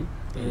ezikolaki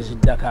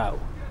eziddako awo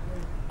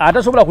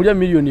atasobola kulya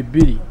miliyoni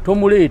 2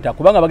 tomuleeta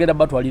kubanga bagenda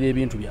batwalira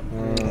ebintu byammwe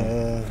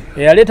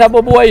eyaleeta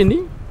Bob Wine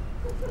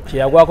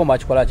kyeyagwako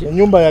makikolaki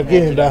nyumba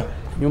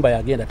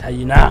yagenda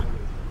tayina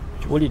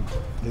kiwulidde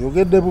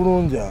yogedde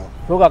bulungi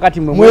toka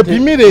kati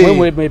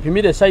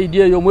mwepimire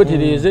saidi eyo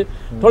mwetereze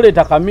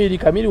toleeta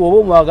kamiri woba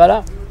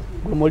omwagala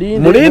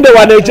mulinde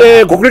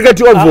waneke ku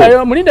cricket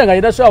oval mulinde nga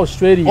ida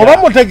Australia oba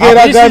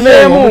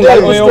mutegeeragane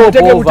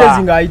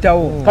mutezi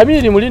ng'ayitawo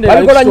kamiri mulinde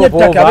babikola nnyo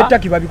ettaka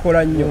abettaki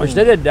babikola nnyo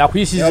okitegedde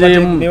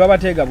akuyisizeemu ne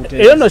babateega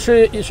butezi eyo no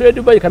shoye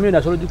Dubai kamiri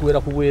nasobola gikubeera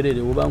ku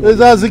bwerere obanga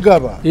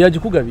ezazigaba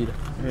eyagikugabira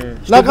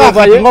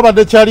nakati ngo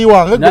badde kyali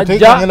wange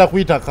guteganyena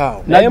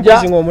kuyitakawo naye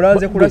mpozi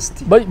ng'omulanze ku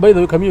lasti by the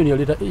way kamiri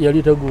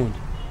yaleeta gundi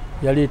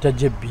yaleeta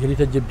jebbi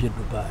e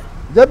Dubai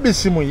jebbi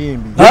si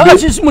muyimbi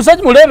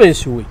musajja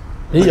mulebeesiwe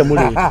Iya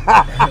muleta.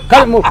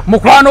 Kale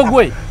mukwano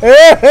gwe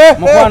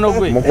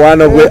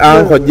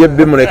anko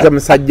jebbi muleke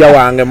musajja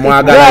wange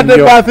mwagala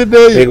nnyo.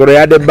 Egoro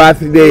ya de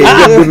birthday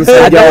jebbi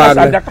musajja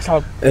wange.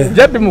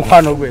 Jebbi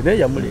mukwano gwe ne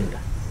ya muleta.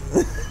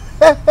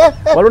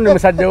 walunde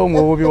musajja wo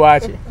mububi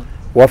wache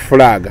wa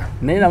flaga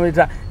naye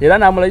namuleta era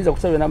namulayiza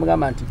kusaba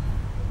namugamba nti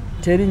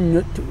teri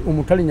nnyo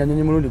omutali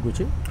nyanyonyi mulundi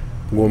guki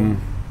ngom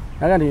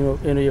nagandi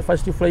eno ye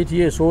first flight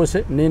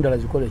yesoose n'endala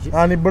zikole ki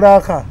ani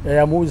blaka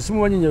yamubuzi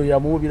simumanyi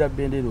yamubira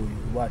bendera oyo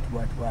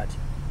bwati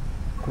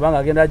kubanga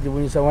agenda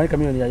agibunyisa wani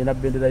kamilioni yalina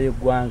bendera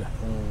y'eggwanga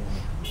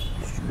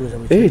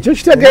ekyo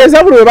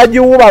kitegeeza buli we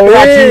bagiwuba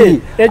weyaki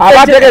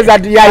abategeeza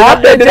nti yalina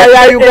bendera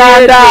ya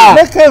Uganda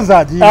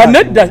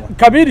nedda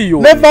kabiriyo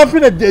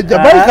nevampire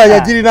jabalika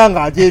yagirina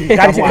nga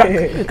agyebikati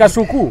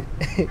kasuku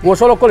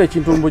bw'osobola okukola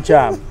ekintu mu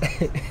bukyamu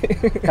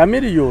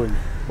kamiliyoni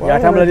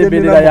yatambula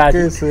n'ebendera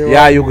yaki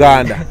ya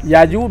Uganda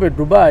yagiwuba e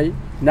Dubai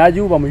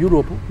n'agiwuba mu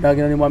Europe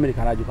n'agenda ne mu America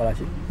n'agikola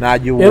ki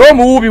n'agiwuba era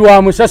omuwubi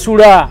wa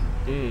musasula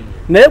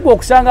naye gwe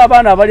okusanga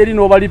abaana abali eri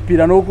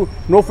n'obalippira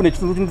n'ofuna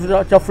ekitundu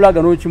kya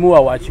fulaga n'okimuwa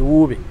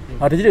wakiwuube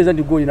ate kitegeeza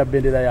nti gwe olina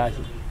bendera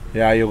yaki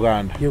ya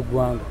Uganda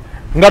yeggwanga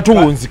nga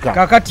tuwunzika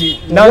kakati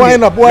nange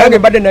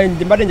mbadde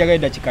njagala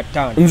eddakiika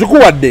 5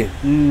 nzikuwadde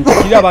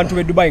kiri abantu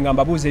b'e Dubai nga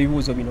mbabuuza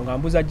ebibuuzo bino nga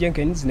mbuuza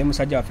Jenkins ne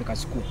musajja waffe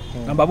Kasuku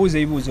nga mbabuuza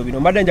ebibuuzo bino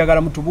mbadde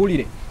njagala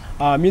mutubuulire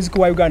music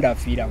wa Uganda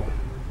afiirawo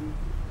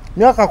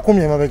myaka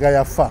 10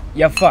 emabega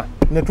yafa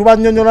ne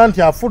tubanyonyola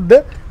nti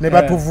afudde ne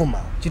batuvuma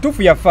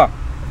kituufu yafa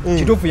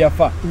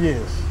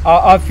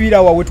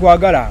afiirawo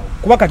wetwagala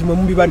kuba kati mwe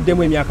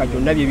mubibaddemu emyaka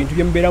gyonna byebintu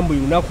bye mubeera mu buli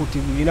lunaku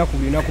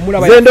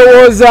mulaba nze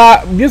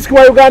ndowooza music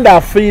wa Uganda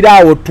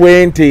afiiraawo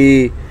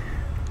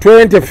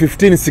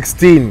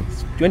 2015-16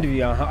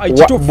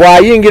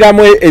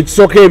 bw'ayingiramu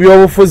ekisooka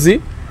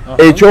ebyobufuzi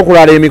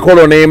ekyokulala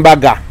emikolo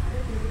n'embaga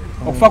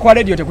okufa kwa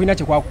radio tekulina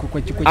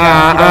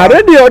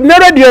ne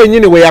radio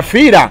yenyini we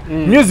yafiira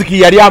music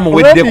yali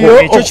amuweddeko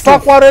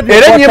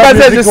era ennyimba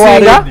ze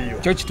ezisinga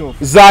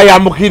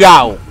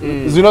zayambukiraawo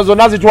zino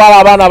zonna zitwala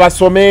abaana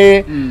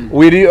basome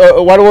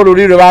waliwo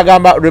oluli lwe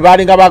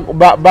baalinga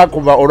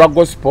bakuba olwa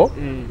gospel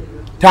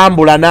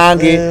tambula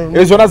nange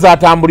ezo zonna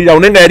zatambulirawo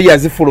naye nga yali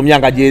yazifulumya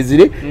nga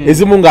gyeziri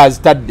ezimu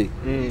ng'azitadde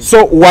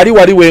so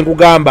wali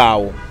wenkugamba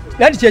awo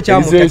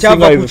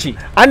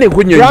ani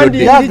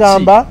nkunyonjodde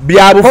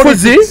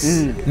byabufuzi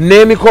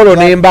n'emikolo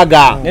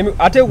n'embaga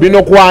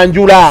bino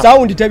kwanjula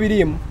sound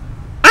tebiriimu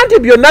anti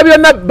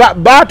byonna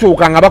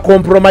batuuka nga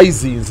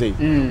bacompromisinze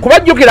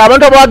kubajjukira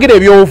abantu abawagira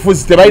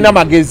ebyobufuzi tebalina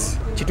magezi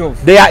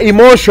they are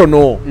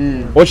emotional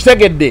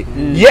okitegedde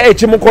ye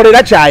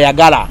ekimukolera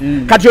kyayagala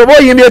kati oba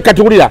oyimbye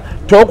katiwulira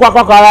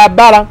tokwakwakala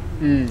bbala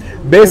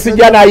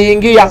Besigya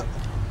nayingiya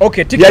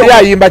yali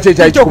ayimba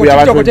kyekyayikubya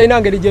abantu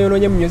telina ngeri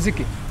gyeyononye mu music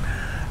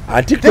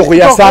TikTok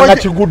yasanga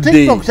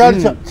kigudde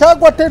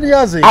kyagwa 10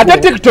 years ate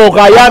TikTok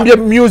ayambye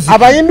music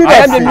abayimbi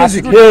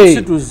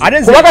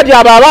kuba kati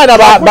abo abaana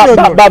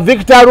ba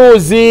Victor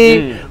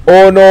Ruzi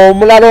ono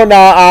omulala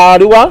ona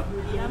aliwa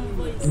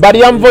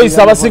Bariam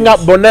Voice abasinga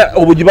bonna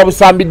obujiba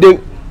busambidde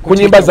ku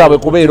nyimba zaabwe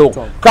kubeera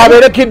okwo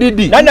kabeere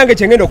Kididi nange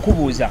kyengenda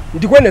okubuuza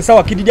nti kwene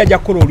sawa Kididi ajja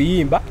kukola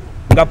oluyimba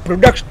nga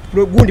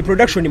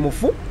production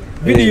mufu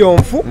video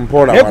nfu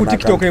naye ku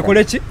TikTok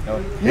ekole ki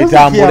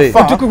etambule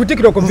ku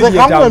TikTok video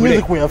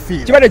etambule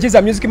kibadde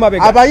kiza music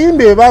mabega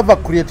abayimbi bava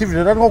creative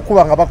era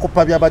n'okuba nga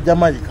bakopa bya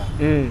Bajamaika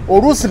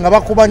oluusi nga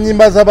bakuba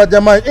nyimba za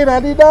Bajamaika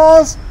era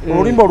dance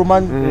oluyimba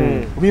olumanyi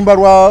oluyimba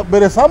lwa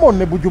Beresamon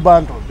ne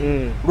Bujubanto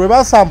lwe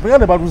basample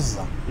ne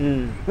baluzza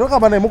yo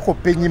kaba ne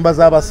mukope nyimba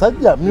za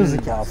basajja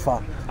music afa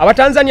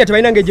abatanzania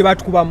tebalina ngeje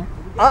batukubamu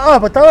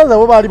abatanzania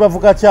bo bali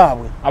bavuga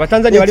kyabwe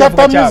abatanzania bali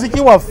bavuga kyabwe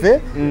music waffe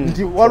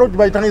nti walo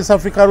bayitanga East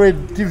Africa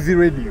TV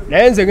radio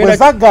nayenze ngenda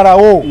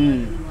zagalawo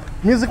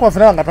music waffe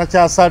nga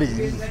takyasali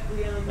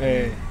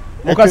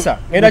mukasa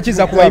ngenda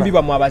kiza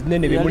kubayimbibwa mu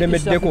abanene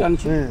bemulemeddeko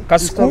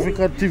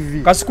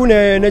Kasuku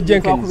ne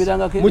Jenkins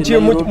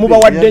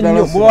mubawadde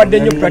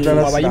nnyo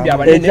platform abayimbi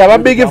abanene aba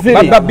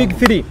big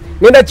three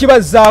ngenda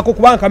kibazaako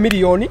kubanga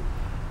kamiliyoni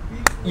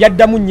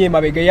yaddamu nnyo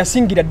emabega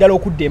yasingira ddala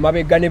okudda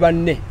emabega ne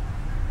banne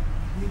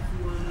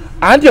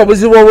anti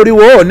obuzibu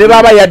obuliwo ne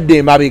baba yadde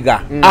emabega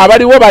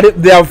abaliwo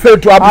they have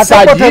failed to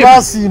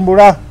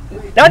basimbula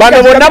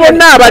bano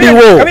bonna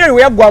abaliwo kamiliyoni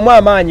we yaggwamu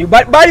amaanyi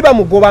baali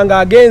bamugoba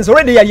ng'agenze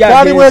olwedde yali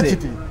agenze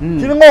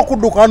kiringa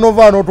okudduka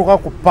nova n'otuuka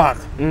ku paaka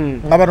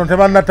nga bano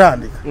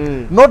tebannatandika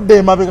nodda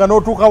emabega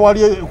n'otuuka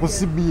wali ku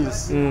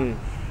CBS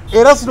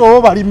era siti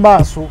oba bali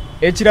maaso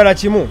ekirala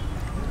kimu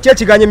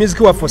kyekiganye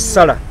music waffe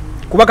osala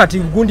kuba kati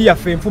gundi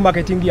yaffe enfu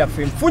marketing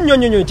yaffe enfu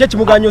nnyonyonyo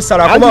kyekimuganya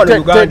osala akoma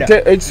wano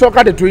Uganda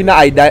ekisooka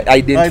tetulina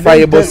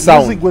identifiable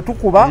sound gwe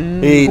tukuba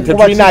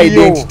tetulina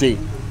identity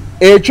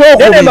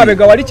ekyokubiri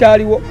emabega wali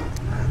kyaliwo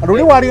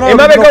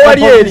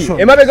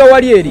emabega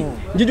wali eri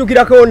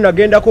njijukirako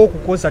nagendako ku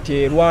concert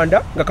e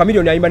Rwanda nga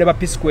Kamiliyoni ayimba ne ba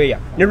P Square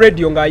ne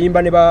radio nga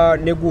ayimba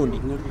ne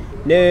gundi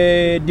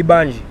ne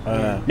Dibanji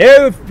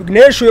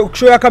ne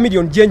show ya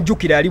Kamiliyoni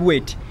jenjukira ali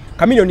weti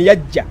Kamiliyoni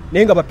yajja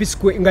naye nga ba P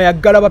Square nga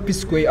yaggala ba P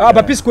Square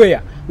ba P Square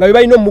nga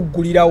bebalina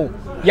omuggulirawo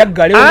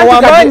yaggale nga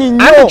wamanyi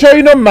nnyo ati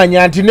kyoyina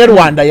omumanya nti ne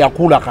Rwanda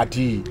yakula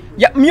kati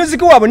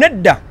music wabwe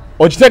nedda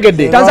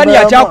Okitegedde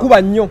Tanzania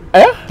akyakuba nnyo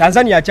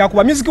Tanzania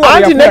akyakuba music wa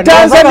anti ne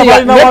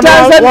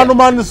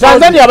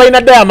Tanzania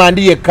balina Diamond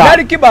yekka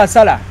yali kiba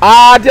asala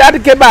ati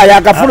keba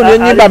yakafulumya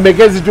ennyimba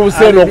mmeka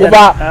ezituuse eno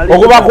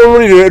okuba ku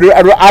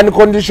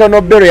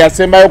unconditional burial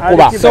yasembayo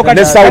kuba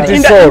ne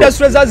Sauti Sol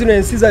industry za zino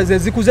ensiza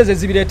zikuze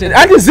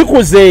zezibireetera anti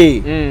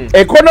zikuze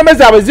economy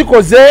zaabwe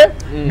zikoze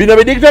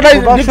bino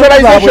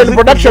digitalization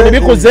production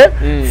bikuze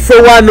fe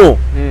wano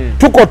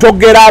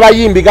tukotogera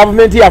abayimbi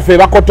gavumenti yaffe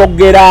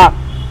bakotogera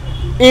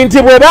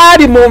inti bwe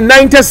baali mu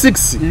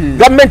 96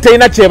 gavumenti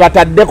erina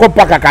kyebataddeko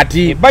paka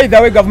kati by the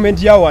way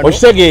government ya wano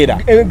okitegeera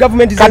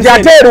government kati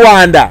ate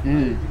Rwanda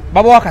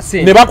babawa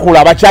akasente ne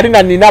bakula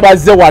bakyalina nina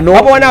bazze wano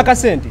babawana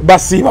akasente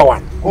basiiba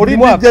wano oli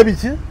DJ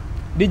biki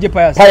DJ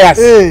Pius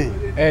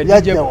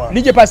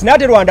DJ Pius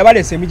nate Rwanda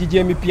balese emijiji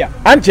emipya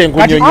anche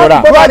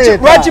nkunyonyola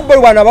lwaki boy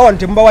wana bawon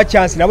tembawa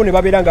chance nabo ne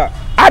baberanga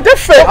ate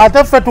ffe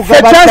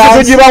chance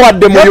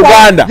tugibawadde mu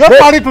Uganda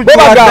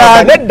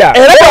nedda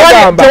era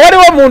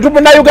tewaliwo muntu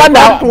muna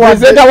Uganda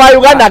president wa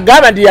Uganda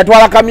gamba nti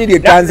yatwala kamili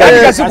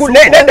Tanzania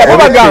nedda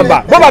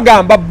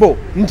bagamba bo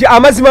nti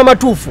amazima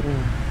matuufu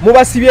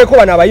mubasibyeko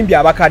bana abayimbi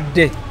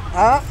abakadde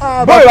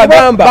boy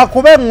bagamba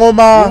bakube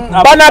ngoma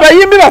bana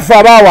abayimbi baffe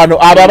abawano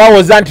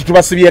ababawoza nti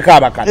tubasibyeko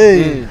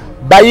abakadde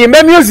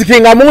bayimbe music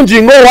nga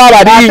mungi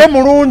ng'owabali ate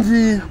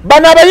mulungi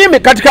bano abayimbi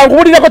kati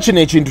kankubulireko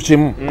kino ekintu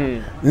kimu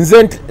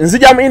nze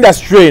nzija mu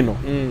industry eno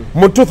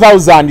mu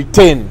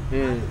 2010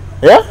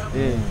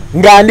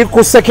 nga ndi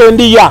ku second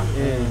year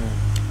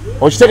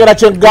okitegera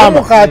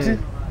kyenkugamba kati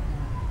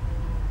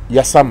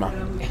yasama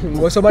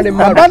ngosoma ne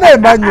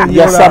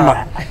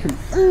yasama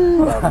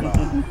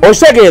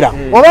okitegeera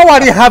oba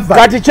wali hava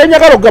kati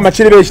kyenyagala okugamba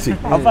kiri bekiti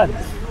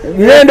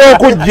ngenda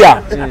okujja.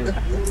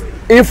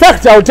 In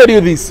fact, I'll tell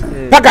you this.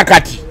 Paka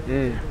kati.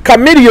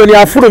 Kamiliyoni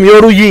afulumya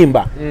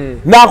oluyimba.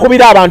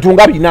 Nakubira abantu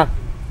nga bina.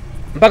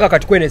 Mpaka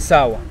kati kwene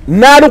sawa.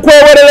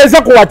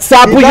 Nalukwewerereza ku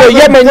WhatsApp yo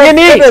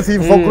yemenyini.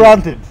 For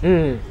granted.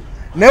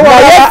 Ne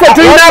wala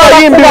tulina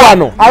abayimbi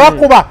wano.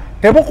 Abakuba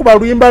tebukuba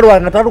luyimba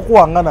lwa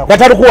ngatalukuwangana.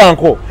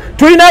 Ngatalukuwanko.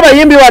 Tulina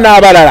abayimbi wano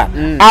abalala.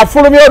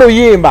 Afulumya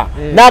oluyimba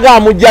naga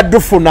mujja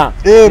dufuna.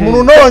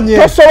 Munononye.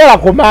 Tosobola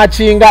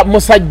kumachinga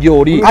musajja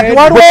oli.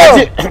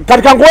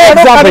 Kati kangu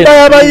example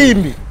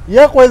y'abayimbi.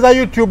 Yakweza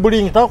YouTube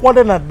link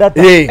takwade na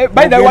data.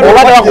 By the way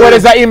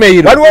wakuwereza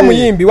email. Waliwo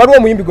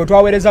muyimbi gwe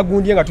twawereza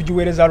gundi nga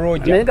tujiwereza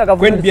Roger.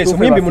 Kwen BS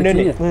muyimbi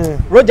munene.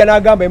 Roger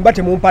n'agamba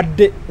embate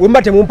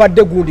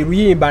mumpadde gundi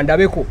luyimba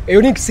ndabeko.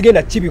 Eyo link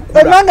sigenda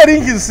kibikula. Nange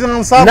link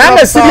sinsa.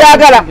 Nange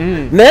sibyagala.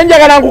 Naye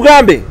njagala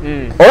nkugambe.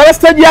 Olaba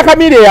stage ya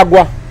Kamile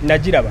yagwa.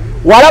 Najiraba.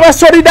 Walaba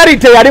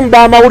solidarity yali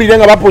mba amawulire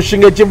nga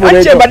bapushinga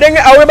ekivulezo. Ache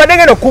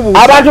badenge no kubu.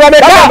 Abantu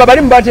bameka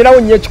bali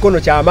mbaterawo nnyo ekikono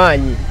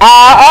ky'amaanyi.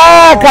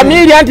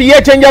 Kamili anti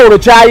yechenjawulo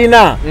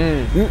kyayina.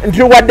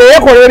 Nti wadde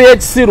yekolera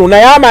ekisiru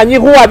naye amanyi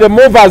who are the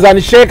movers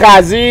and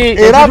shakers.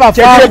 Era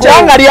bafaako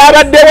kyanga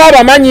lyabaddewo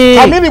abamanyi.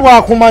 Kamili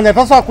bwakumanya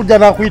tasobola kujja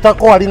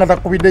nakuyitako wali nga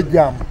takubidde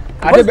ejjambo.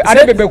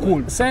 Ate bebe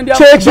cool.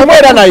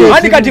 Chekimera nayo.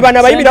 Andi kati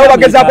bana bayimbi nabo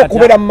bagezaako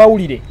kubera mu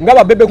mawulire.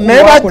 Ngaba bebe cool.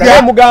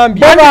 Nebajja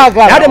mugambi.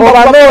 Ate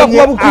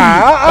mubanonye.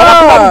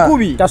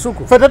 Kubi.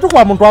 Tasuku. Fete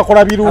tukwa muntu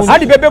akola birungi.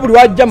 Andi bebe buli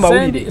wajja mu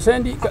mawulire.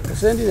 Sendi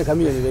ne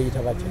Kamili beyita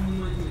batya.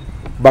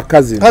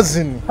 Bakazi.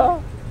 Kazini.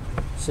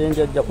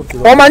 Sendi ajja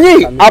kutula.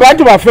 Omanyi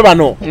abantu baffe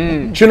bano.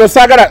 Kino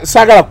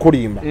sagala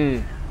kulimba.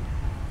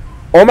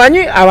 Omanyi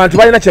abantu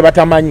balina kye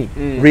batamanyi.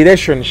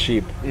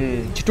 Relationship.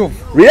 Kituufu.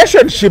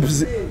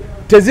 Relationships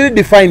teziri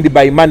defined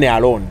by money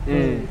alone.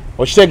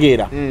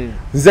 Okitegeera.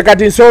 Nze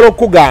kati nsobola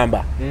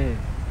okugamba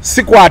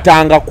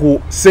sikwatanga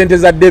ku sente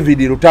za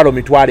David Lutalo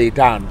mitwalo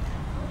 5.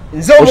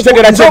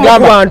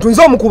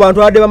 Nzo mu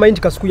kubantu abadde bamanyi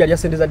nti Kasuku yali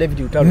sente za David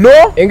Lutalo. No.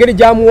 Engeri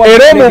gyamuwa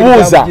era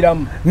mubuuza.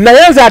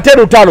 Naye nze ate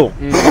Lutalo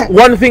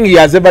one thing he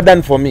has ever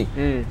done for me.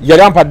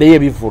 Yali ampaddeyo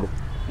ebivulu.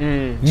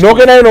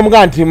 N'ogendayo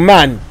n'omugaa nti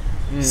man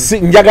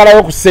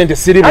njagalayo ku sente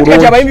siri bulungi.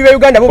 Ati abayimbi be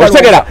Uganda bo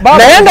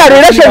naye nga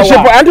relationship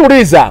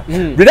antuliza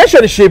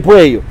relationship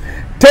eyo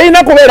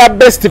teyina kubeera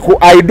best ku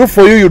I do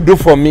for you you do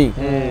for me.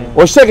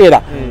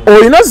 Okitegeera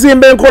olina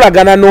ozimba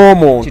enkolagana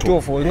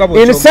n'omuntu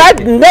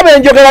inside nga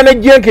benjogera ne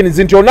Jenkins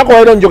nti olunaku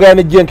olwaleero njogera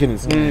ne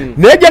Jenkins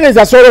naye Jenkins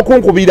asobola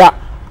okunkubira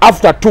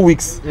after 2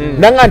 weeks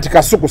nanga nti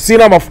Kasuku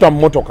sina mafuta mu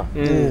motoka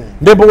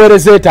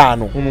ndembuweereza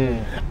 5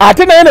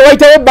 ate naye ne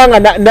wayitawo ebbanga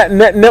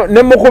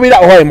ne mukubira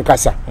owaye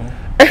Mukasa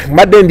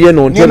madde ndiye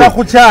nontyo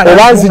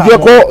oba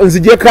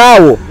nzijeko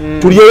awo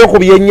tuliyeyo ku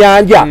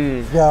byennyanja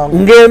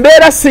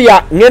ng'embeera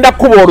siya ngenda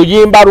kukuba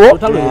oluyimba lwo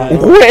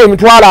nkuwe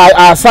emitwalo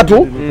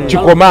 3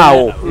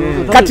 kikomaawo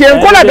kati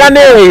enkolagana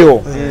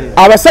eyo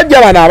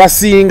abasajja bano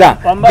abasinga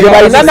gye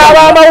balina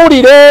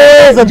n'abamawulire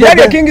gye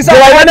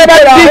balina ne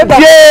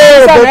badijje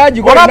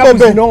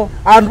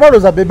antu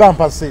baloza bebe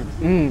ampasente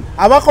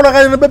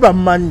abakolagana ne bebe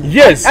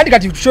amumanyi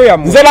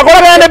nze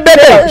bakolagana ne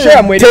bebe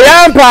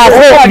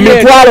teyampaako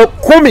mitwalo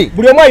 10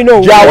 buli omwe alina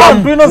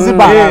jawamu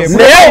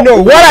naye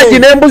walagi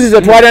n'embuzi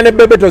ze twalira ne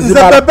bebe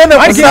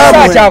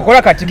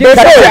tozibakyakola kati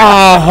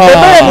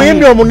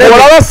muyimbi omunene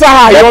olaba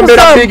saha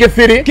ayombera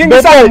figifiri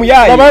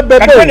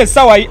kati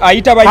sawa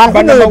ayita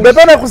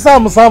bebe ne kusaa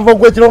 7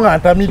 ogw'ekiro nga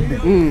ntamidde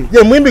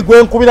ye muyimbi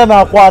gwenkubira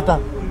n'akwata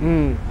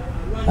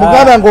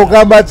muganda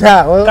ng'ogamba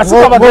kya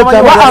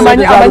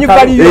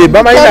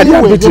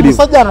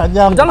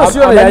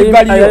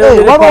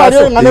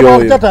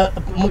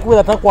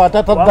mukubira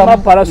takwata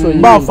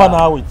taddamubanfa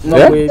naawe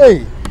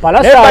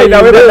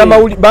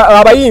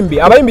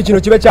abayimbi kino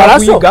kibe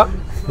kyakuyiga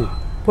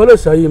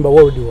Palaso ayimba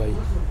worldwide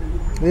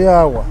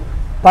yawa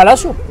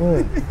Palaso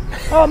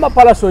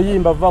Palaso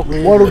yimba va ku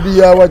world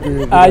yawa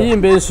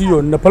ayimba ensi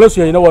yonna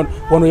Palaso yayina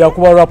wano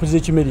yakuba rap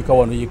z'Ekimerika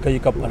wano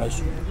yekayika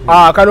Palaso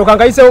kano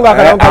kankayisewo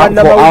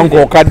ng'akalanga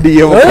anko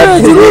kaddiye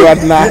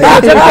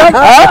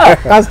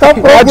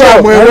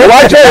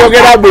lwaki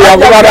oyogera bwe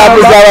yakuba rap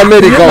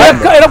z'Amerika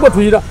era gwe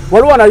tuyira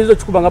waliwo analizo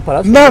kikuba nga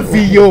Palaso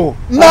naviyo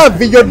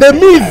the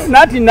myth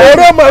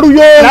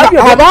olw'amaluyo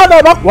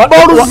abaana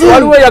bakuboluzi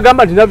waliwo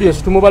yagamba nti navyo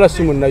situmubala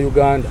simu na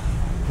Uganda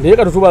naye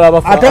katutubala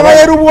abafa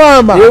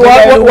atabayerubwama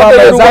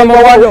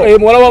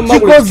mwala wa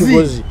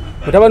Kigozi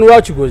mutabani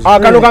wa Kigozi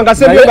kano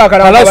kangasembyo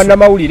ng'akalanga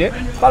bannamawulire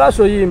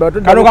Palaso yimba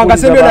kano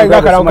kangasembyo naye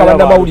ng'akalanga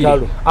bannamawulire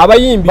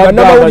abayimbi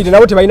bannamawulire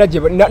nabo tebalina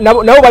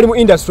nabo bali mu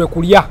industry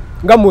kulya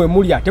nga mwe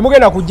mulya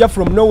temugenda kujja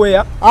from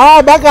nowhere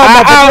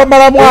bagamba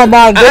temalamu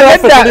amanzi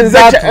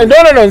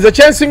no nze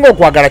kyensinga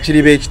okwagala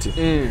kiri beekiti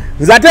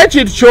nze ate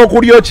ekintu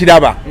ky'okulya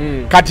okiraba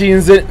kati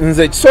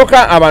nze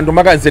kisooka abantu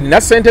maga nze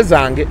nina ssente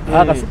zange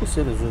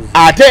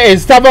ate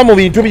ezitava mu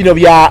bintu bino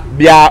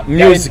bya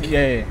music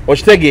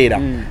okitegeera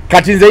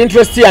kati nze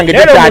interest yange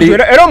tekyali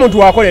era omuntu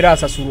wakolera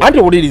asasulwa anti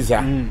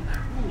wuliriza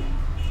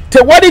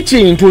tewali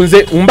kintu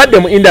nze mbadde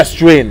mu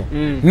industry eno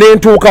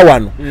nentuuka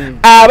wano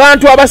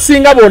abantu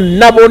abasinga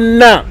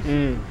bonna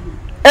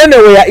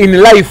anywhere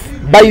in life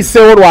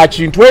bayiseewo lwa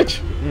kintu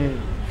eki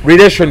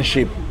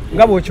relationship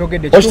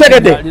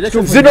okitegedde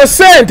zino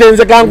sente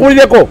nze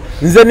kangulireko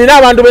nze nina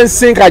abantu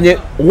bensinkanye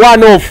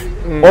one off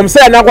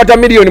omusajja nakwata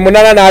miliyoni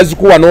 8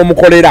 n'azikuwa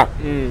n'omukolera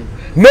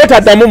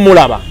notaddamu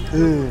mulaba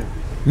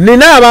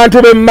nina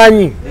abantu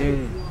bemmanyi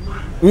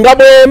nga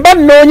bwemba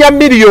nnoonya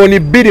miliyoni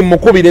 2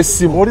 mukubira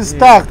essimu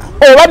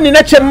oba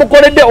nina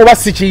kyemukoledde oba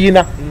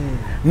sikiyina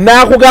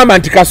n'akugamba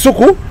nti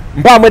kasuku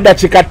mpaamu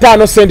eddakiika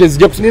 5 sente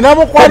zijja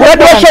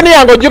graduation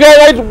yange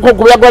ojjukira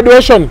ku bya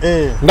graduation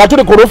nga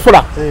tuli ku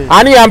lufula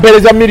ani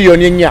yampeereza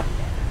miliyoni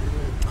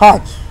 4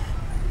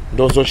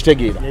 ndowooza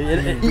okitegeera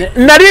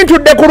nali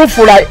ntudde ku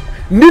lufula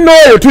ndi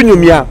n'oyo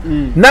tunyumya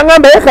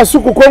naŋŋamba ye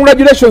kasuku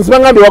congratulations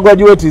bangambye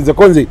wagraduatinze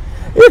konze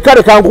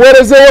kale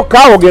kankuweerezeeyo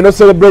kaawo genda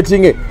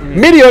celebrating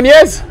miliyoni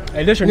ezi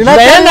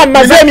naye nga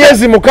mmaze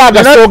emyezi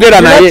 6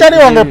 soogera naye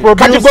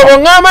kati gwe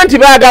bweŋŋamba nti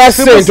baagala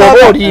ssente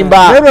oba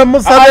olimba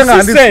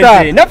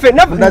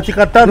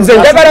nze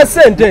njagala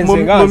ssente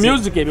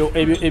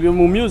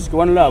mu music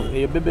one love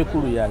eyo bebe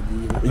kulu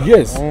yagiira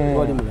yes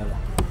wali mulala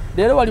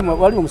leero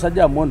wali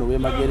omusajja amuono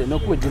wemagere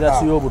n'okuwa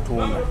egirasi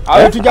y'obutunda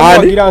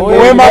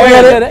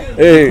wemagere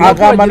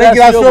agamba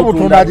n'egirasi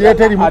y'obutunda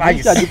agireeta erimu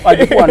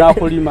agikuwa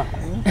n'akulima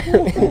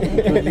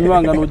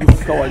nywanga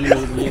n'ogifuka wali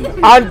n'ogenda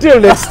until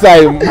next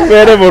time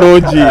mbeere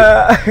bulungi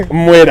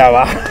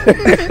mweraba